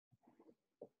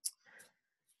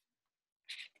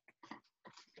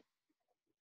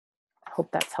 I hope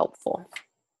that's helpful.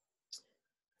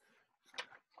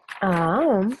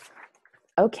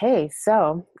 Okay,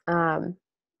 so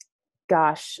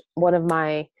gosh, one of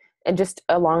my, and just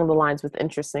along the lines with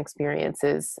interests and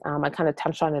experiences, I kind of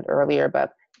touched on it earlier,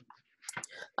 but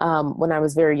when I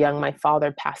was very young, my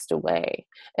father passed away,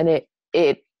 and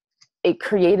it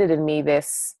created in me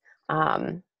this,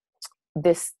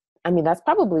 that's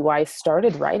probably why I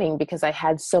started writing, because I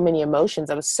had so many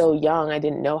emotions. I was so young. I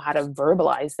didn't know how to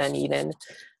verbalize them even,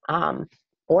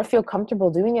 or feel comfortable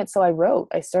doing it. So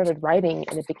I started writing,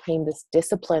 and it became this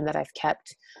discipline that I've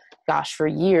kept, for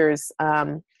years.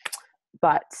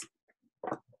 But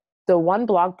one of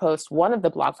the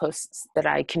blog posts that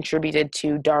I contributed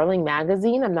to Darling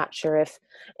Magazine, I'm not sure if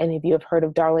any of you have heard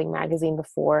of Darling Magazine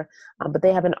before, but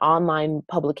they have an online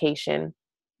publication,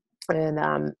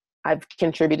 and I've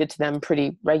contributed to them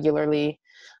pretty regularly.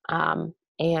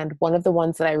 And one of the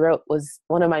ones that I wrote was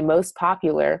one of my most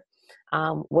popular,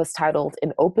 was titled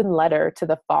An Open Letter to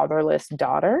the Fatherless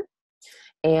Daughter.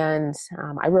 And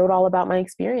I wrote all about my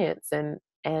experience,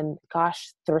 and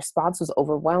gosh, the response was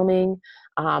overwhelming.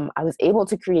 I was able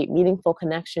to create meaningful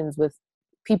connections with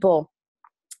people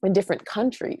in different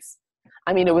countries.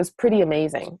 I mean, it was pretty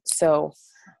amazing. So,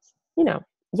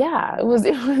 yeah, it was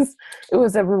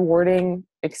a rewarding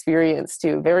experience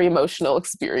too, very emotional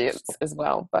experience as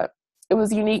well, but it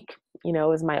was unique, it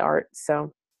was my art.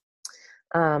 So,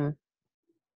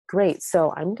 great.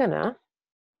 So I'm gonna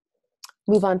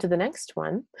move on to the next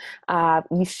one.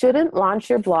 You shouldn't launch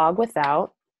your blog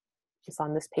without, it's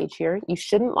on this page here, you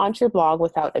shouldn't launch your blog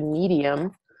without a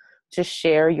medium to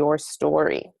share your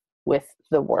story with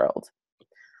the world.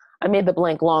 I made the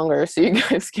blank longer so you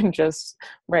guys can just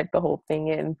write the whole thing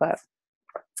in, but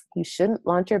you shouldn't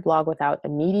launch your blog without a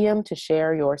medium to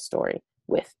share your story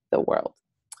with the world.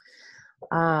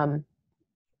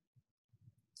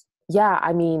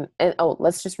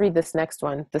 Let's just read this next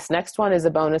one. This next one is a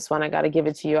bonus one. I got to give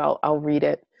it to you. I'll read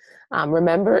it.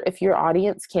 Remember, if your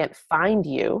audience can't find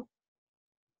you,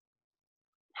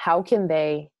 how can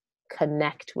they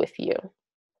connect with you?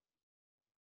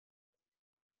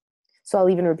 So I'll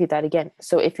even repeat that again.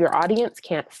 So if your audience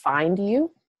can't find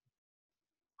you,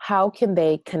 how can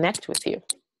they connect with you?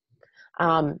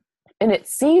 And it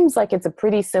seems like it's a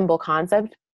pretty simple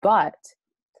concept, but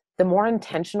the more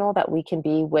intentional that we can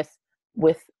be with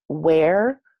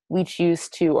where we choose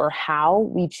to, or how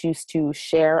we choose to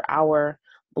share our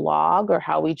blog, or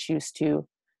how we choose to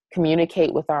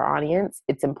communicate with our audience,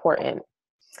 it's important.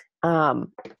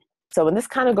 So, and this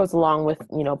kind of goes along with,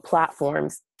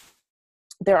 platforms.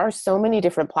 There are so many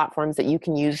different platforms that you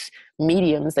can use,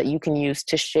 mediums that you can use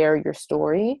to share your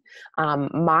story.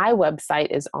 My website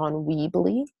is on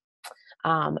Weebly.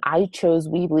 I chose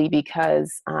Weebly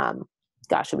because,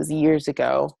 it was years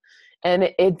ago.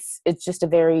 And it's just a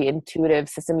very intuitive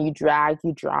system. You drag,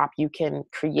 you drop, you can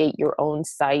create your own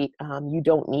site. You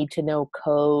don't need to know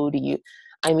code.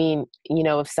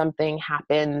 If something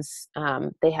happens,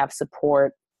 they have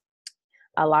support.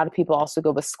 A lot of people also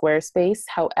go with Squarespace.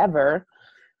 However,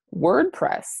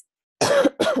 WordPress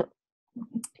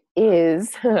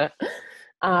is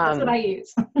That's what I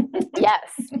use.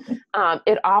 yes,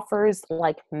 it offers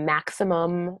like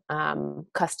maximum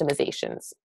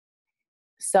customizations.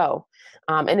 So,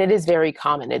 and it is very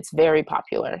common. It's very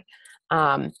popular.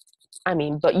 I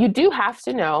mean, but you do have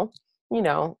to know,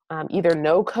 either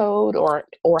know code or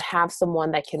have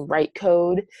someone that can write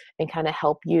code and kind of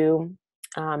help you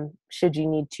should you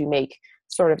need to make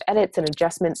sort of edits and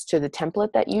adjustments to the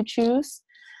template that you choose.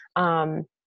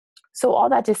 So all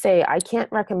that to say, I can't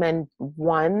recommend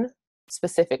one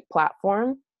specific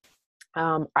platform.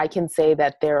 I can say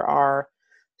that there are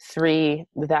three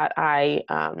that I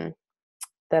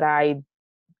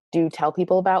do tell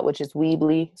people about, which is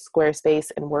Weebly,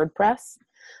 Squarespace, and WordPress.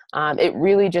 It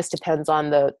really just depends on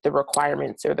the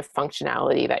requirements or the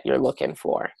functionality that you're looking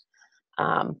for.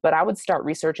 But I would start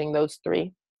researching those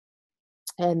three,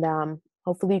 and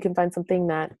hopefully you can find something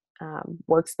that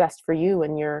works best for you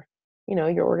and your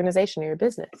organization or your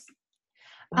business.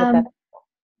 I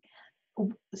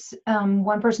hope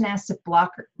One person asked if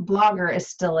Blogger is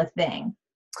still a thing.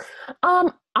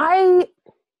 I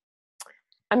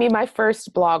mean, my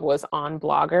first blog was on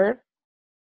Blogger.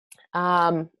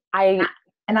 And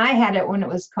I had it when it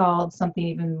was called something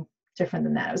even different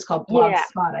than that. It was called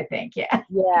Blogspot, I think. Yeah.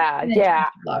 Yeah.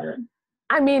 Blogger.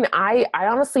 I mean, I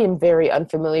honestly am very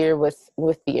unfamiliar with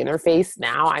the interface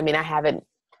now. I mean, I haven't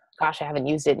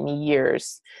used it in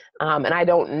years. And I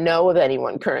don't know of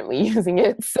anyone currently using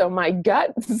it. So my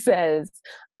gut says,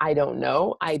 I don't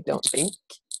know. I don't think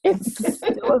it's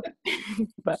still a thing.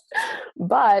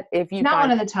 But if you not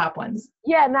one of the top ones.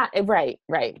 Yeah, right.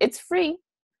 It's free.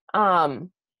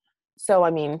 So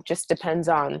I mean, just depends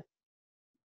on.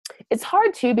 It's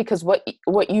hard too, because what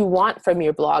you want from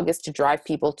your blog is to drive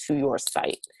people to your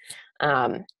site.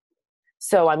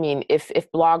 So I mean, if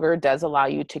Blogger does allow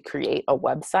you to create a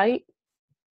website,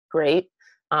 great.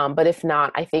 But if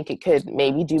not, I think it could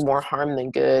maybe do more harm than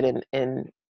good,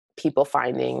 and people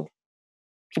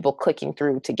clicking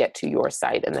through to get to your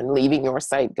site and then leaving your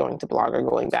site, going to Blogger,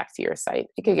 going back to your site.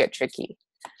 It could get tricky.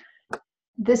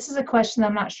 This is a question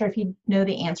I'm not sure if you know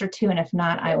the answer to, and if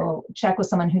not, I will check with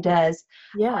someone who does.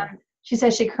 Yeah. She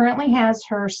says she currently has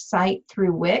her site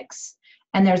through Wix,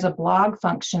 and there's a blog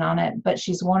function on it, but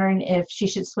she's wondering if she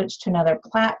should switch to another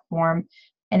platform,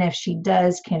 and if she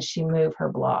does, can she move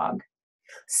her blog?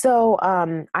 So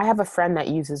I have a friend that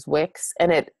uses Wix,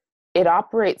 and it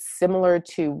operates similar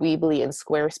to Weebly and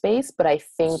Squarespace, but I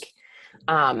think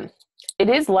it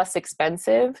is less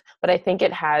expensive, but I think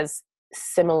it has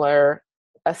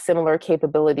a similar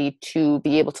capability to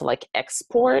be able to like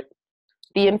export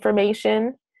the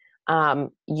information.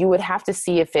 You would have to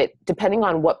see if depending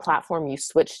on what platform you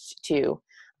switched to,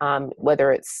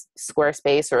 whether it's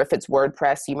Squarespace or if it's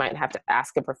WordPress, you might have to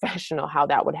ask a professional how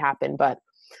that would happen. But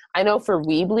I know for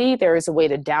Weebly, there is a way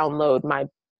to download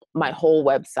my whole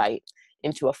website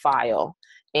into a file,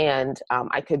 and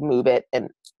I could move it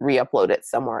and re-upload it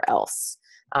somewhere else.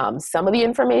 Some of the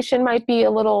information might be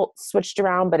a little switched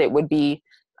around, but it would be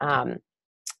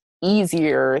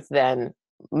easier than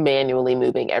manually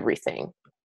moving everything.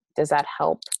 Does that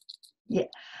help? Yeah.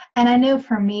 And I know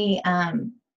for me,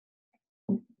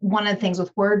 one of the things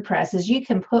with WordPress is you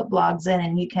can put blogs in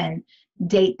and you can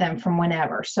date them from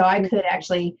whenever. So I could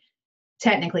actually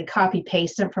technically copy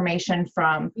paste information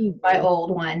from my old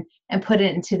one and put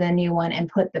it into the new one and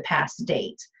put the past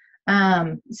date.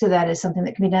 So that is something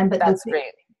that can be done. But that's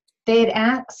great. They had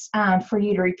asked for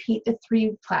you to repeat the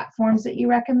 3 platforms that you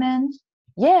recommend.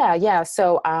 Yeah.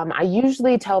 So I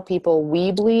usually tell people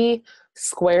Weebly,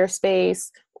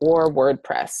 Squarespace, or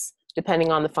WordPress,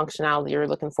 depending on the functionality you're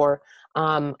looking for.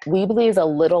 Weebly is a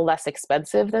little less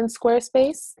expensive than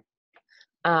Squarespace.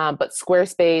 But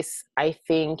Squarespace, I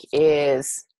think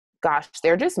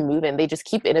they're just moving. They just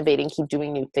keep innovating, keep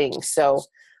doing new things. So,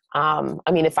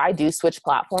 I mean, if I do switch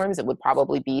platforms, it would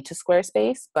probably be to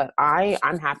Squarespace, but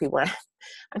I'm happy where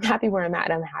I'm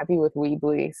at. I'm happy with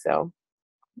Weebly. So.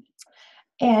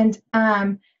 And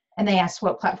they asked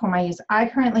what platform I use. I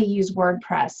currently use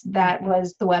WordPress. That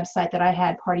was the website that I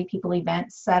had Party People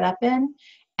events set up in.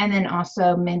 And then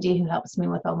also Mindy, who helps me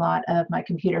with a lot of my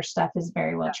computer stuff, is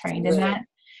very well trained in that.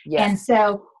 Yes. And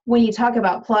so when you talk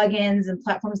about plugins and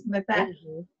platforms like that,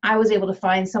 I was able to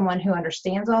find someone who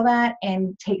understands all that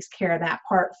and takes care of that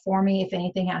part for me if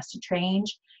anything has to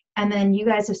change. And then you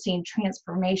guys have seen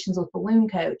transformations with Balloon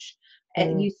Coach.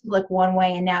 It used to look one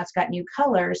way and now it's got new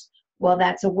colors. Well,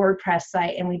 that's a WordPress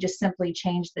site, and we just simply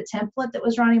changed the template that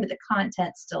was running, but the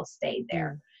content still stayed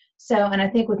there. So, and I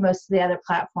think with most of the other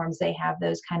platforms, they have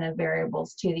those kind of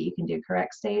variables too that you can do,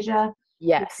 correct, Stasia?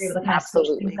 Yes, You're able to kind of switch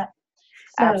things absolutely. up.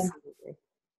 So, Absolutely.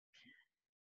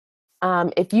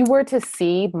 If you were to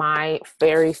see my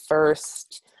very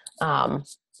first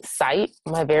site,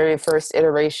 my very first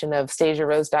iteration of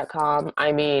stasiarose.com,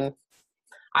 I mean,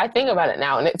 I think about it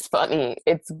now and it's funny.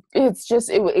 It's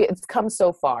come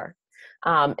so far.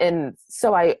 And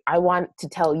so I want to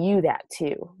tell you that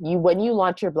too. When you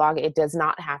launch your blog, it does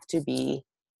not have to be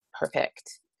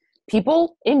perfect.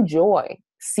 People enjoy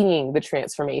seeing the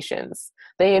transformations.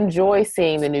 They enjoy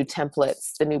seeing the new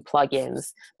templates, the new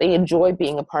plugins. They enjoy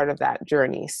being a part of that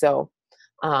journey. So,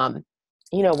 when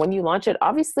you launch it,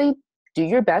 obviously do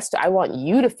your best. I want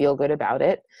you to feel good about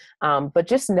it. But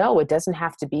just know it doesn't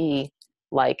have to be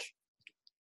like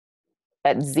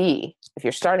at Z. If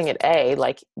you're starting at A,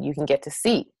 like you can get to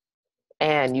C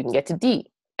and you can get to D,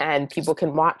 and people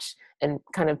can watch and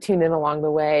kind of tune in along the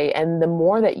way. And the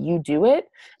more that you do it,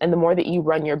 and the more that you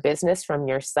run your business from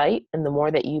your site, and the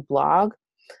more that you blog,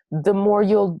 the more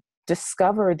you'll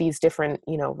discover these different,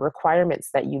 requirements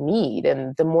that you need.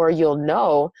 And the more you'll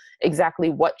know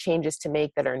exactly what changes to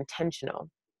make that are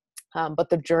intentional. But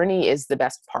the journey is the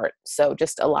best part. So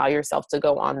just allow yourself to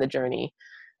go on the journey,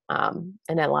 and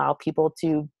allow people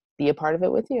to be a part of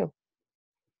it with you.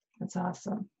 that's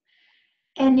awesome.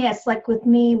 And yes, like with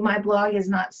me, my blog is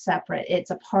not separate.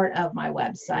 It's a part of my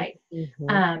website.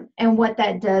 Mm-hmm. And what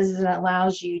that does is it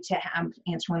allows you to have,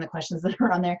 answer one of the questions that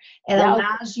are on there. It Yeah.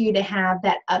 allows you to have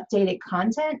that updated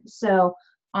content. So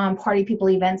on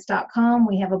partypeopleevents.com,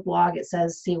 we have a blog. It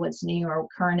says, see what's new or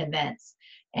current events.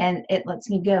 And it lets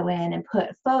me go in and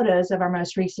put photos of our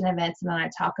most recent events. And then I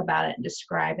talk about it and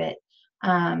describe it.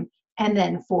 And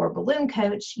then for Balloon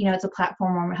Coach, it's a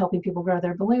platform where I'm helping people grow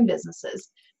their balloon businesses.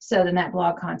 So then that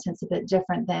blog content's a bit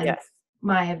different than Yes.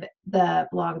 the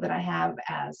blog that I have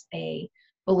as a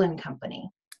balloon company.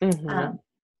 Mm-hmm.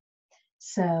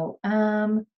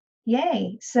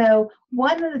 Yay. So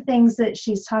one of the things that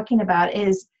she's talking about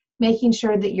is making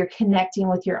sure that you're connecting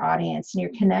with your audience and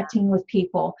you're connecting with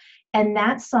people. And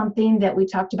that's something that we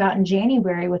talked about in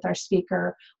January with our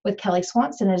speaker, with Kelly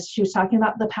Swanson, is she was talking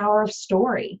about the power of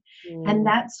story. And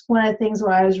that's one of the things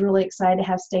where I was really excited to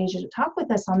have Stasia to talk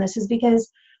with us on this, is because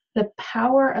the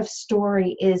power of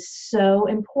story is so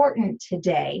important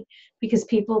today, because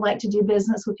people like to do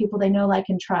business with people they know, like,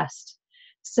 and trust.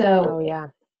 So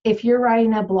if you're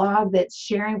writing a blog that's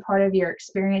sharing part of your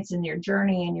experience and your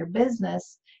journey and your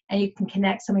business, and you can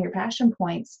connect some of your passion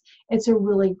points, it's a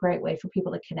really great way for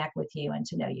people to connect with you and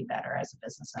to know you better as a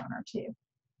business owner too.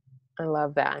 I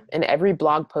love that. And every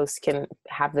blog post can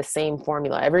have the same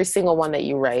formula. Every single one that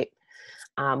you write,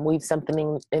 weave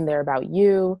something in there about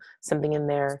you, something in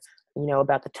there,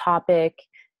 about the topic,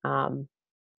 and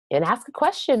ask a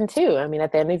question too. I mean,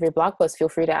 at the end of your blog post, feel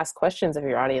free to ask questions of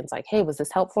your audience, like, hey, was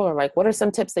this helpful? Or like, what are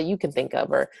some tips that you can think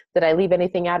of? Or did I leave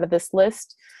anything out of this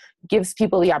list? Gives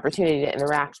people the opportunity to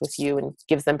interact with you and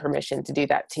gives them permission to do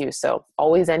that too. So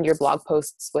always end your blog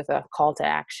posts with a call to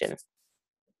action.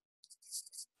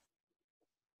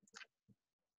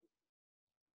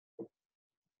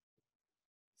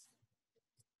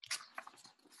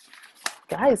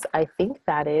 Guys, I think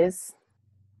that is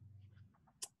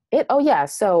it. Oh yeah.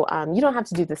 So you don't have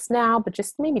to do this now, but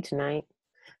just maybe tonight,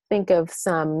 think of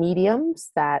some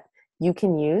mediums that you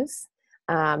can use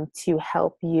to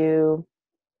help you,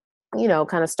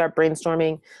 kind of start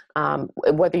brainstorming,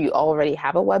 whether you already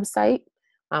have a website,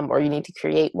 or you need to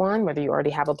create one, whether you already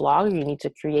have a blog or you need to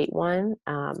create one,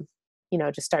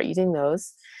 just start using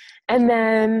those. And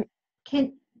then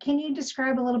Can you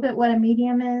describe a little bit what a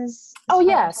medium is? Oh,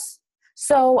 yes.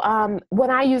 So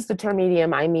when I use the term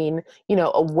medium, I mean,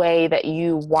 a way that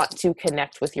you want to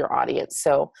connect with your audience.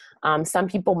 So some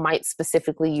people might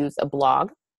specifically use a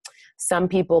blog. Some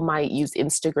people might use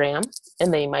Instagram,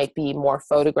 and they might be more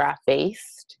photograph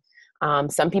based.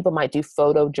 Some people might do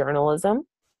photojournalism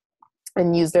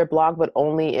and use their blog, but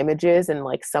only images and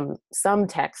like some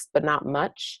text, but not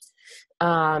much.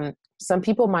 Some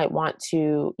people might want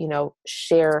to,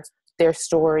 share their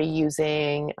story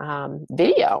using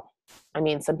video. I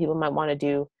mean, some people might want to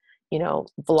do,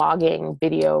 vlogging,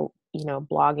 video,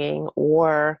 blogging,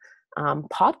 or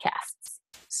podcasts.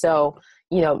 So,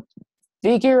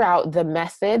 figure out the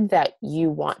method that you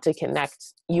want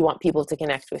people to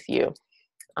connect with you,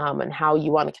 and how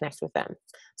you want to connect with them.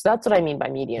 So that's what I mean by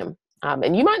medium.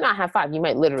 And you might not have 5. You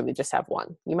might literally just have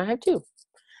 1. You might have 2.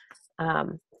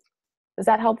 Is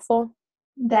that helpful?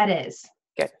 That is.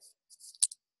 Good.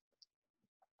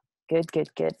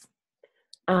 Good.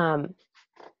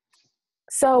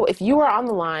 So if you are on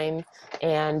the line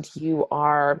and you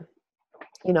are,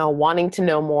 wanting to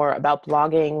know more about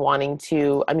blogging,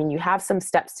 you have some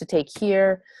steps to take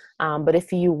here. But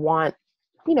if you want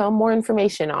more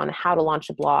information on how to launch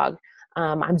a blog.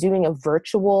 I'm doing a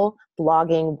virtual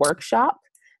blogging workshop.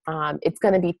 It's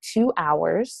going to be 2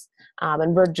 hours,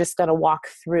 and we're just going to walk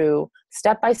through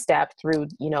step by step through,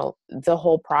 the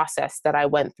whole process that I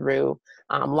went through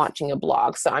launching a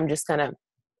blog. So I'm just going to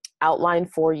outline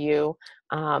for you,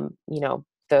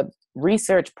 the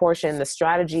research portion, the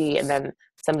strategy, and then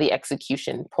some of the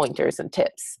execution pointers and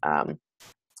tips.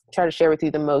 Try to share with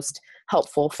you the most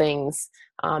helpful things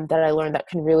that I learned that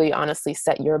can really honestly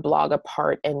set your blog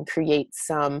apart and create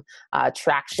some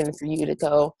traction for you to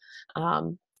go,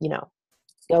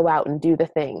 go out and do the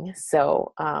thing.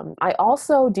 So I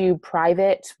also do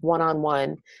private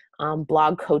one-on-one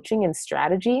blog coaching and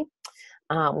strategy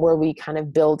where we kind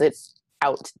of build it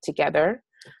out together.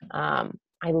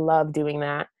 I love doing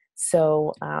that.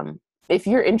 So if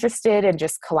you're interested in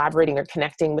just collaborating or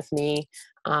connecting with me,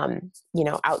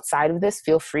 outside of this,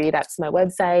 feel free. That's my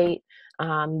website.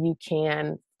 You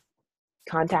can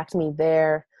contact me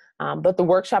there. But the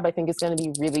workshop, I think, is going to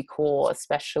be really cool,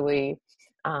 especially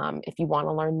if you want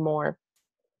to learn more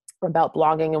about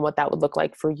blogging and what that would look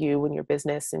like for you and your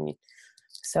business. And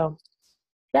so,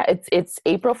 yeah, it's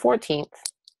April 14th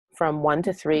from 1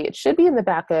 to 3. It should be in the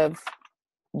back of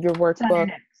your It's on your workbook.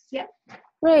 notes. Yep.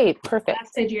 Great. Perfect.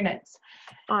 Last page of your notes.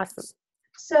 Awesome.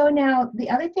 So now the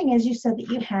other thing is, you said that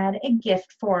you had a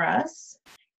gift for us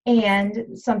and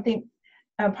something,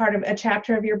 a part of a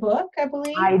chapter of your book, I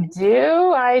believe. I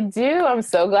do. I'm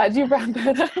so glad you brought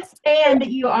that up. And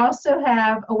you also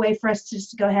have a way for us to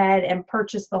just go ahead and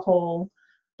purchase the whole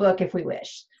book if we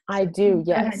wish. I do,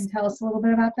 Go ahead yes. and tell us a little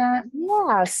bit about that.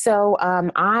 Yeah. So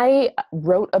I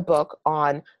wrote a book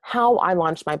on how I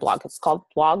launched my blog. It's called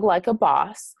Blog Like a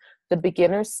Boss: The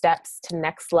Beginner Steps to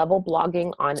Next Level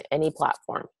Blogging on Any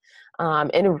Platform.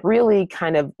 And it really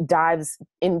kind of dives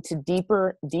into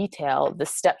deeper detail the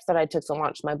steps that I took to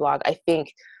launch my blog. I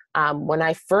think when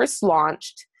I first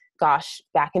launched,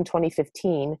 back in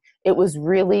 2015, it was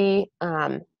really,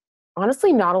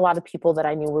 honestly, not a lot of people that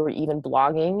I knew were even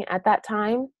blogging at that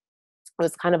time. It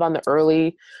was kind of on the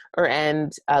early or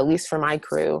end, at least for my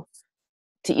crew,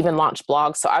 to even launch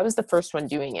blogs. So I was the first one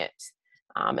doing it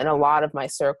in a lot of my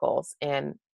circles.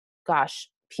 And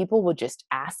people would just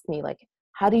ask me, like,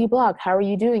 how do you blog? How are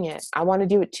you doing it? I want to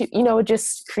do it too. It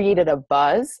just created a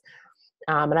buzz.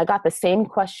 And I got the same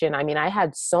question. I mean, I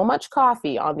had so much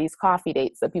coffee on these coffee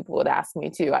dates that people would ask me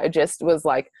too. I just was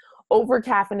like over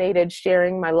caffeinated,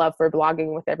 sharing my love for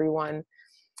blogging with everyone.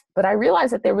 But I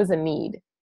realized that there was a need,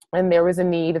 and there was a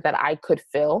need that I could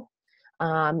fill.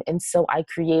 And so I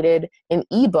created an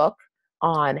ebook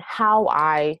on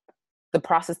the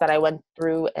process that I went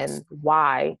through and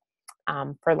why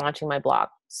for launching my blog.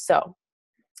 So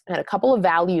I had a couple of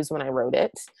values when I wrote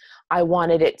it. I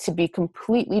wanted it to be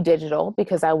completely digital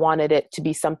because I wanted it to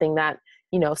be something that,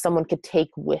 someone could take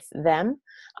with them,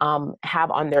 have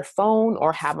on their phone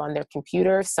or have on their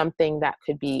computer, something that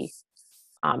could be,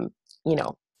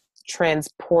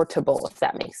 transportable, if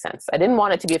that makes sense. I didn't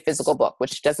want it to be a physical book,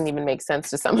 which doesn't even make sense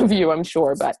to some of you, I'm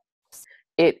sure, but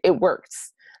it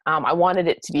works. I wanted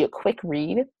it to be a quick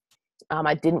read.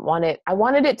 I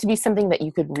wanted it to be something that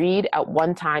you could read at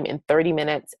one time in 30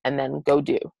 minutes and then go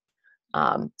do.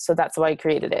 So that's why I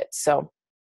created it. So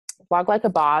Blog Like a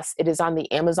Boss, it is on the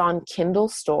Amazon Kindle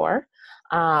store.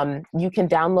 You can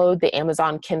download the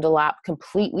Amazon Kindle app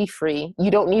completely free.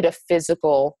 You don't need a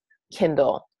physical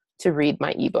Kindle to read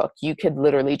my ebook. You could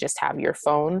literally just have your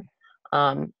phone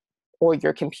or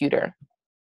your computer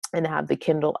and have the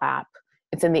Kindle app.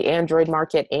 It's in the Android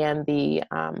market and the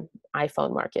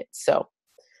iPhone market. So,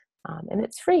 and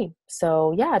it's free.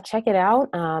 So yeah, check it out.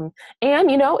 And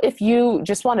if you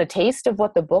just want a taste of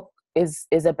what the book is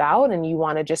about and you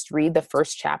want to just read the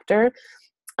first chapter,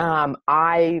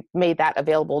 I made that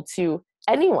available to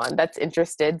anyone that's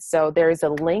interested. So there's a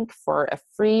link for a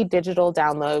free digital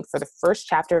download for the first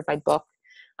chapter of my book.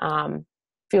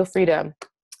 Feel free to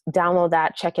download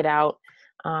that, check it out.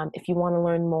 If you want to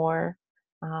learn more,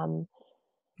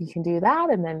 you can do that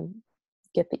and then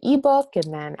get the ebook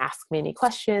and then ask me any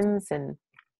questions and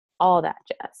all that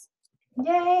jazz.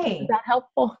 Yay. Is that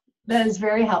helpful? That is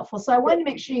very helpful. So I wanted to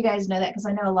make sure you guys know that, because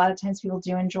I know a lot of times people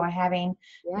do enjoy having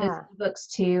those books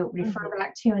to refer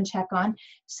back to and check on.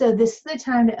 So this is the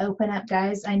time to open up,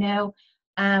 guys. I know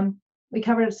we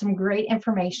covered some great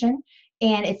information.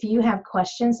 And if you have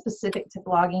questions specific to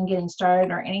blogging, getting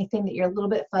started, or anything that you're a little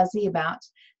bit fuzzy about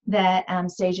that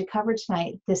Stasia covered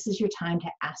tonight, this is your time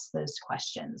to ask those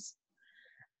questions.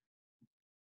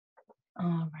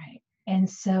 All right. And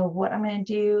so what I'm going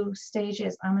to do, Stasia,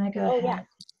 is I'm going to go ahead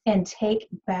and take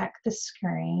back the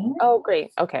screen. Oh,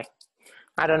 great. Okay.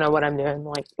 I don't know what I'm doing.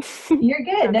 Like, You're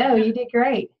good. No, you did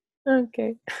great.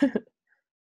 okay.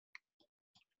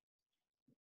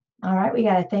 All right, we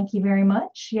got to thank you very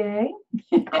much. Yay.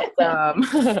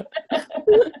 Awesome.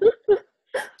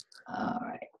 All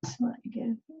right, let me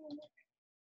get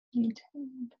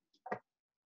YouTube.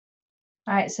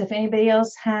 All right, so if anybody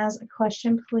else has a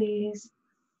question, please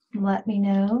let me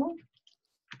know.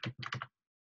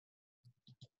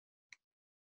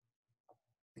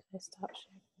 Stop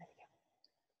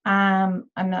sharing.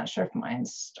 I'm not sure if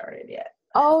mine's started yet.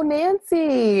 Oh,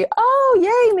 Nancy. Oh,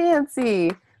 yay,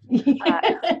 Nancy.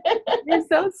 You're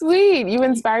so sweet. You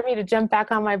inspired me to jump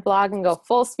back on my blog and go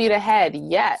full speed ahead.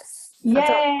 Yes. That's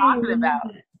what I'm talking about.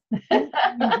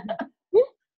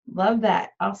 Love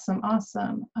that. Awesome.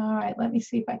 Awesome. All right. Let me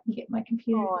see if I can get my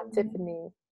computer. Oh,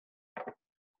 Tiffany.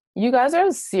 You guys are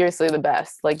seriously the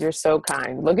best. Like, you're so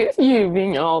kind. Look at you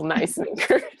being all nice and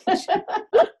encouraging.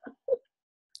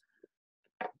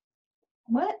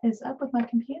 What is up with my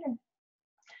computer?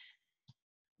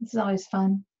 This is always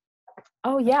fun.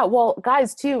 Oh yeah. Well,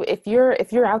 guys too, if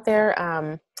you're out there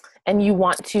and you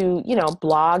want to,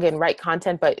 blog and write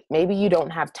content, but maybe you don't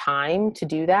have time to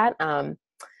do that.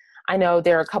 I know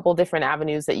there are a couple different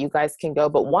avenues that you guys can go,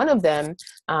 but one of them,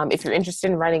 if you're interested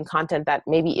in writing content that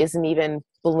maybe isn't even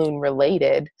balloon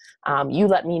related, you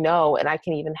let me know and I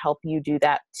can even help you do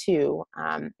that too.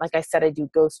 Like I said, I do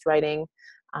ghostwriting.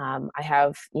 I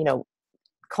have,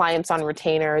 clients on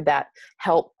retainer that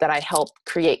I help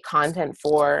create content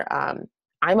for.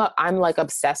 I'm like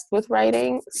obsessed with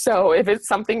writing. So if it's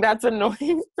something that's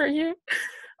annoying for you,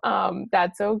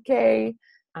 that's okay.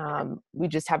 We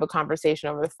just have a conversation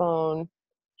over the phone,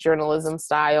 journalism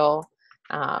style.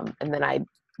 And then I,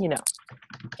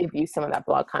 give you some of that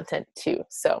blog content too.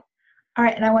 So. All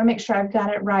right. And I want to make sure I've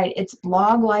got it right. It's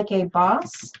Blog Like a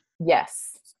Boss.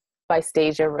 Yes. By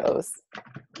Stasia Rose.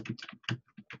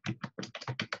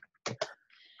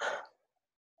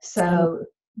 So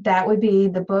that would be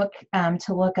the book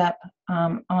to look up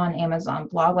on Amazon,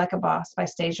 Blog Like a Boss by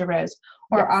Stasia Rose,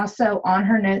 or yes. Also on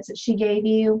her notes that she gave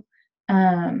you,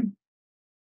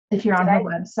 if you're on her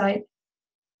website.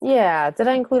 Yeah. Did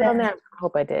I include it on there? I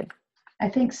hope I did. I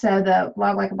think so. The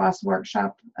Blog Like a Boss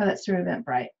workshop, that's through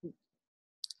Eventbrite.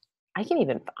 I can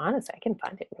find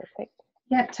it real quick.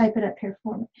 Yeah, type it up here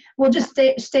for me. Well, just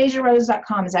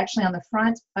StasiaRose.com is actually on the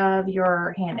front of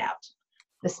your handout.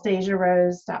 The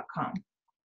StasiaRose.com.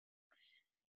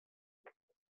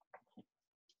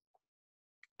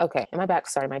 Okay, am I back?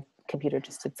 Sorry, my computer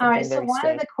just did something. All right, so one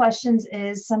of the questions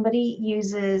is somebody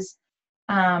uses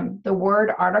the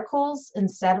word articles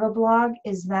instead of a blog.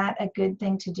 Is that a good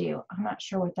thing to do? I'm not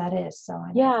sure what that is.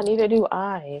 Yeah, neither do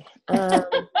I.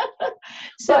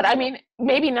 But I mean,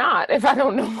 maybe not if I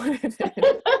don't know what it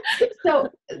is. So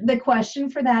the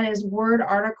question for that is word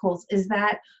articles. Is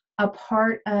that a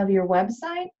part of your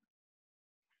website?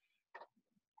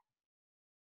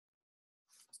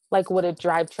 Like, would it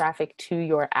drive traffic to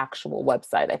your actual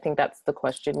website? I think that's the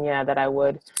question, yeah, that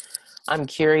I'm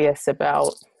curious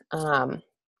about. All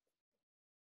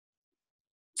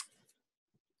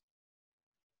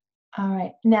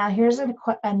right. Now, here's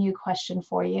a new question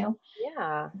for you.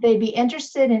 Yeah. They'd be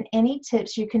interested in any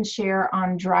tips you can share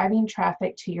on driving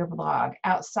traffic to your blog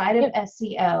outside of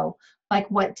SEO.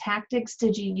 Like, what tactics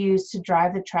did you use to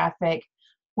drive the traffic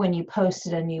when you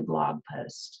posted a new blog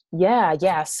post?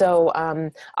 Yeah. So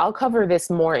I'll cover this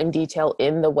more in detail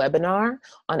in the webinar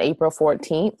on April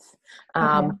 14th.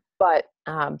 But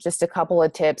just a couple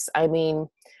of tips. I mean,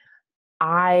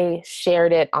 I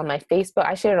shared it on my Facebook.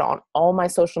 I shared it on all my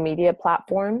social media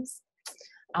platforms.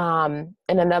 And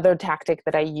another tactic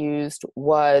that I used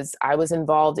was I was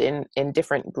involved in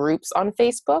different groups on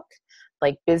Facebook,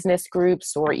 like business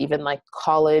groups or even like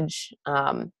college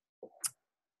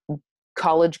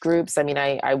groups. I mean,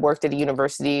 I worked at a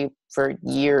university for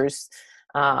years,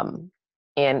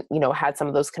 and, had some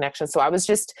of those connections. So I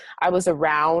was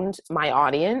around my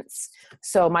audience.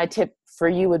 So my tip for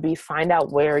you would be find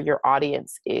out where your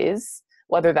audience is,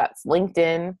 whether that's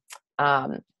LinkedIn,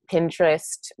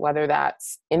 Pinterest, whether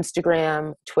that's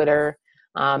Instagram, Twitter,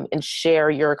 and share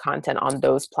your content on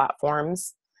those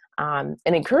platforms. And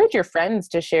encourage your friends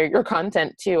to share your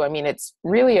content too. I mean, it's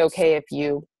really okay if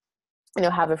you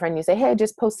have a friend, you say, hey, I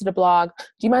just posted a blog.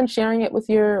 Do you mind sharing it with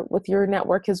your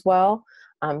network as well?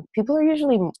 People are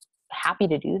usually happy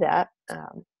to do that.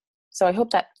 So I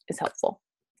hope that is helpful.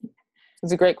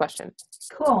 It's a great question.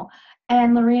 Cool.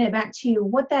 And Lorena, back to you.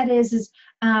 What that is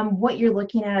what you're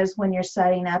looking at is when you're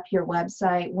setting up your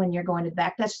website, when you're going to the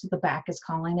back, that's what the back is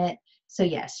calling it. So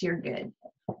yes, you're good.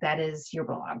 That is your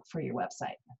blog for your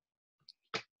website.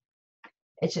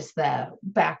 It's just the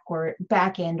back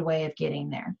end way of getting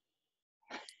there.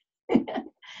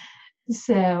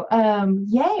 So,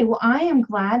 yay. Well, I am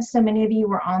glad so many of you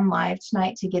were on live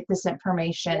tonight to get this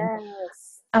information.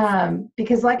 Yes.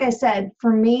 Because like I said,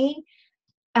 for me,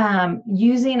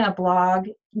 using a blog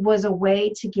was a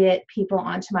way to get people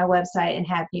onto my website and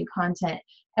have new content.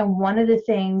 And one of the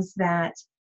things that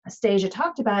Stasia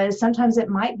talked about is sometimes it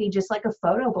might be just like a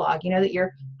photo blog, that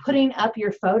you're putting up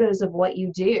your photos of what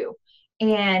you do.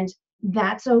 And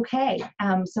that's okay.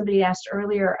 Somebody asked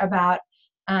earlier about,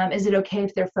 is it okay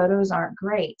if their photos aren't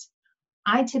great?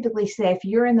 I typically say if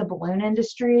you're in the balloon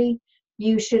industry,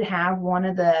 you should have one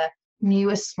of the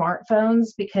newest smartphones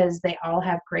because they all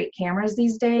have great cameras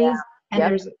these days. Yeah. And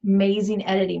there's amazing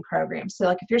editing programs. So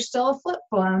like if you're still a flip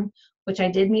phone, which I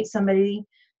did meet somebody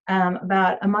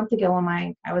about a month ago when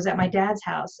I was at my dad's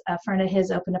house, a friend of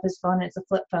his opened up his phone and it's a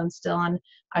flip phone still, and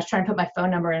I was trying to put my phone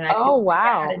number in and I couldn't figure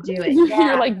out how to do it. Yeah.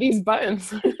 You're like, these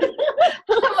buttons.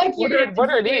 I'm like, what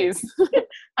are these?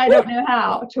 I don't know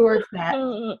how to work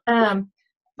that.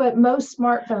 But most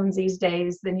smartphones these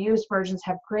days, the newest versions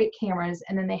have great cameras,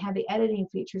 and then they have the editing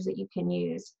features that you can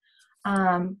use.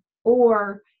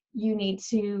 Or you need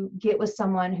to get with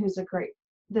someone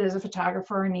that is a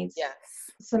photographer and needs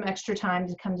some extra time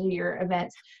to come to your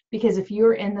events. Because if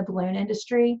you're in the balloon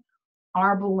industry,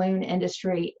 our balloon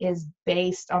industry is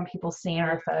based on people seeing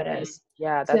our photos.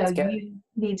 Yeah, that's so good. You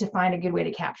need to find a good way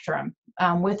to capture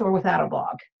them, with or without a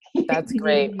blog. That's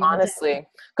great, honestly,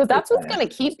 because that's what's going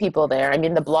to keep people there. I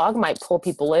mean, the blog might pull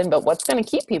people in, but what's going to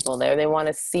keep people there? They want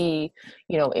to see,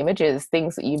 images,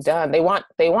 things that you've done. They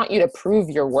want you to prove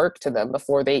your work to them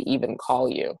before they even call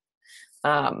you.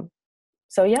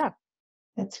 So yeah,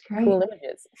 that's great. Cool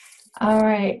images. All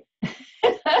right.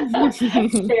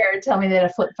 Sarah, tell me that a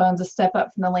flip phone's a step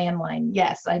up from the landline.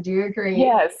 Yes, I do agree.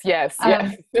 Yes.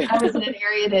 I was in an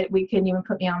area that we couldn't even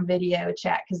put me on video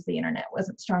chat because the internet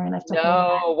wasn't strong enough to hold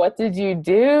that. What did you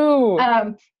do?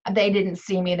 They didn't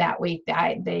see me that week.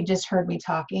 They just heard me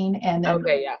talking, and then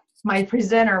my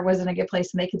presenter was in a good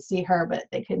place and they could see her, but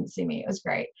they couldn't see me. It was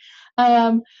great.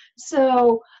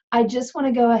 So I just want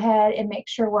to go ahead and make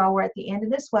sure while we're at the end of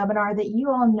this webinar that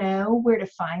you all know where to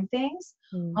find things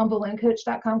on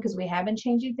ballooncoach.com, because we have been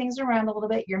changing things around a little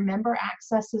bit. Your member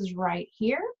access is right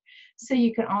here. So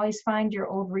you can always find your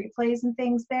old replays and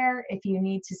things there. If you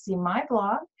need to see my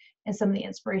blog and some of the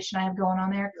inspiration I have going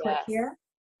on there, click here.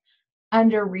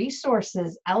 Under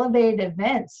resources, elevated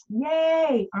events,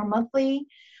 yay! Our monthly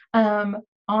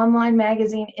online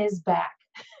magazine is back.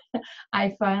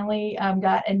 I finally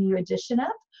got a new edition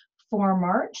up for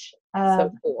March.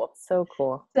 So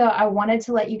cool. So I wanted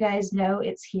to let you guys know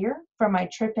it's here. From my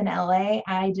trip in LA,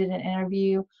 I did an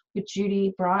interview with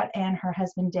Judy Brott and her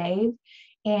husband Dave,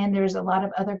 and there's a lot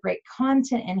of other great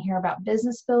content in here about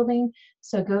business building.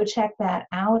 So go check that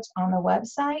out on the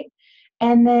website.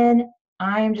 And then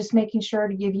I'm just making sure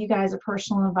to give you guys a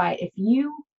personal invite. If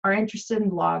you are interested in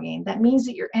blogging, that means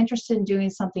that you're interested in doing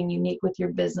something unique with your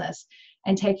business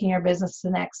and taking your business to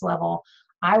the next level.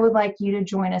 I would like you to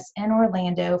join us in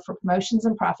Orlando for Promotions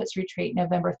and Profits Retreat,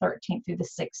 November 13th through the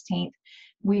 16th.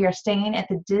 We are staying at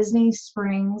the Disney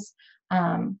Springs.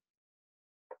 I'm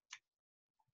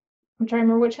trying to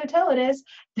remember which hotel it is.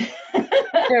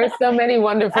 There are so many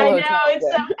wonderful hotels. I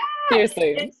know,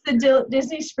 seriously. It's the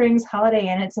Disney Springs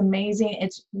Holiday Inn. It's amazing.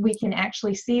 We can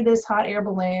actually see this hot air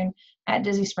balloon at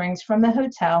Disney Springs from the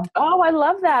hotel. Oh, I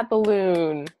love that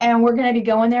balloon. And we're going to be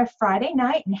going there Friday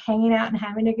night and hanging out and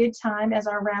having a good time as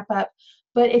our wrap up.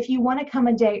 But if you want to come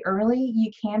a day early,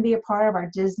 you can be a part of our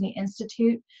Disney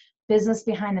Institute Business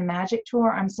Behind the Magic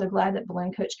Tour. I'm so glad that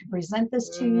Balloon Coach can present this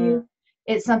to you.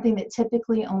 It's something that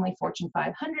typically only Fortune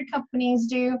 500 companies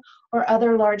do, or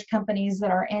other large companies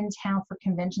that are in town for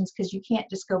conventions, because you can't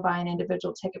just go buy an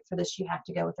individual ticket for this. You have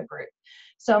to go with a group.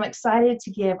 So I'm excited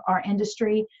to give our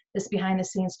industry this behind the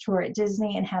scenes tour at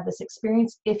Disney and have this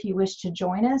experience if you wish to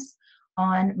join us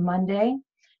on Monday.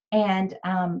 And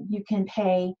you can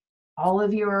pay all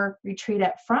of your retreat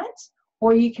up front,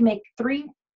 or you can make 3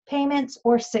 payments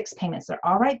or 6 payments. They're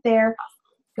all right there.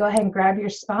 Go ahead and grab your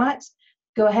spot.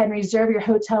 Go ahead and reserve your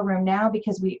hotel room now,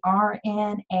 because we are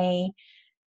in a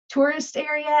tourist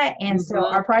area, and so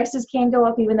our prices can go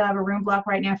up. Even though I have a room block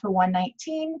right now for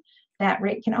 $119, that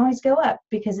rate can always go up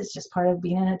because it's just part of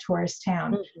being in a tourist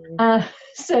town.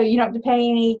 So you don't have to pay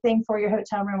anything for your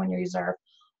hotel room when you reserve.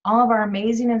 All of our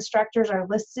amazing instructors are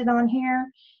listed on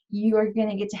here. You are going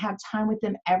to get to have time with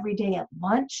them every day at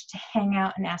lunch to hang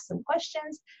out and ask them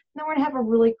questions. And then we're going to have a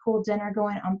really cool dinner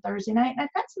going on Thursday night. And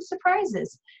I've got some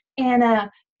surprises and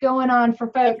going on for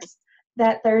folks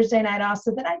that Thursday night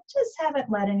also that I just haven't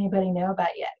let anybody know about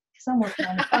yet. because I'm working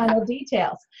on the final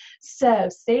details. So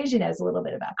Stasia knows a little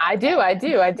bit about that. I do.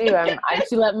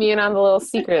 She let me in on the little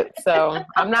secret, so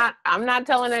I'm not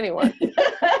telling anyone.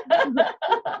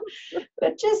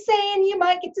 But just saying, you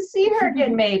might get to see her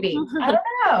again, maybe. I don't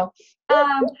know.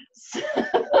 So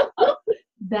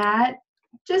that,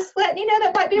 just letting you know,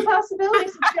 that might be a possibility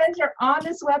since you guys are on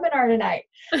this webinar tonight.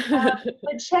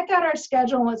 But check out our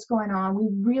schedule and what's going on. We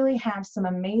really have some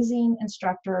amazing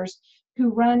instructors who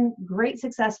run great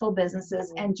successful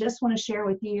businesses and just want to share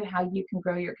with you how you can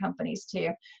grow your companies too.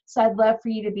 So I'd love for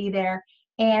you to be there.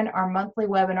 And our monthly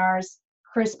webinars,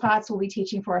 Chris Potts will be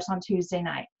teaching for us on Tuesday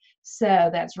night. So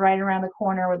that's right around the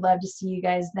corner. Would love to see you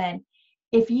guys then.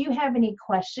 If you have any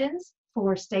questions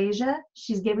for Stasia,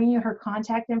 she's giving you her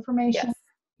contact information. Yes.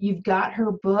 You've got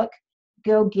her book.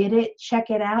 Go get it,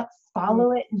 check it out,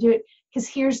 follow it, and do it. Because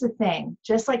here's the thing,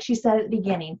 just like she said at the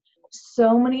beginning,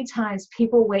 so many times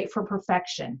people wait for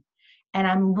perfection. And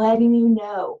I'm letting you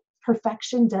know,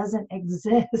 perfection doesn't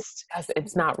exist.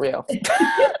 It's not real.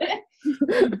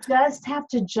 You just have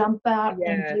to jump out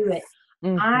and do it.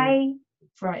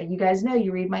 You guys know,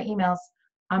 you read my emails,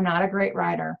 I'm not a great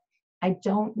writer. I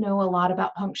don't know a lot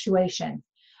about punctuation.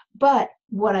 But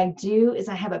what I do is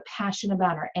I have a passion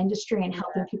about our industry and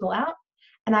helping people out.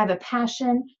 And I have a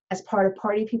passion as part of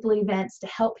Party People events to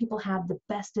help people have the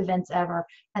best events ever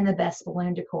and the best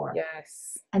balloon decor.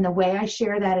 Yes. And the way I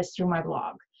share that is through my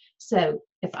blog. So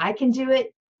if I can do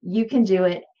it, you can do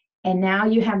it. And now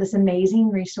you have this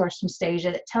amazing resource from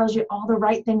Stasia that tells you all the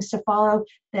right things to follow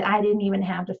that I didn't even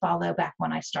have to follow back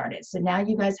when I started. So now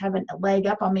you guys have a leg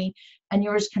up on me, and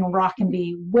yours can rock and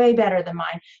be way better than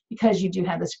mine because you do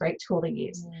have this great tool to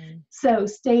use. So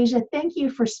Stasia, thank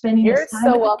you for spending You're this time.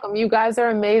 so welcome. You guys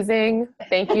are amazing.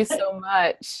 Thank you so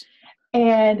much.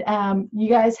 And you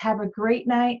guys have a great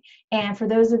night. And for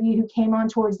those of you who came on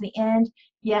towards the end,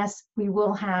 yes, we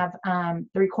will have the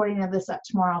recording of this up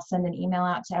tomorrow. I'll send an email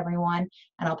out to everyone,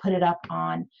 and I'll put it up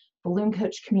on Balloon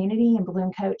Coach Community and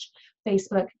Balloon Coach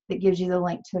Facebook that gives you the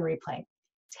link to the replay.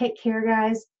 Take care,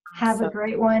 guys. Have a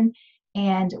great one,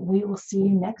 and we will see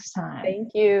you next time. Thank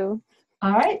you.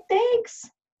 All right, thanks.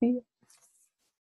 See you.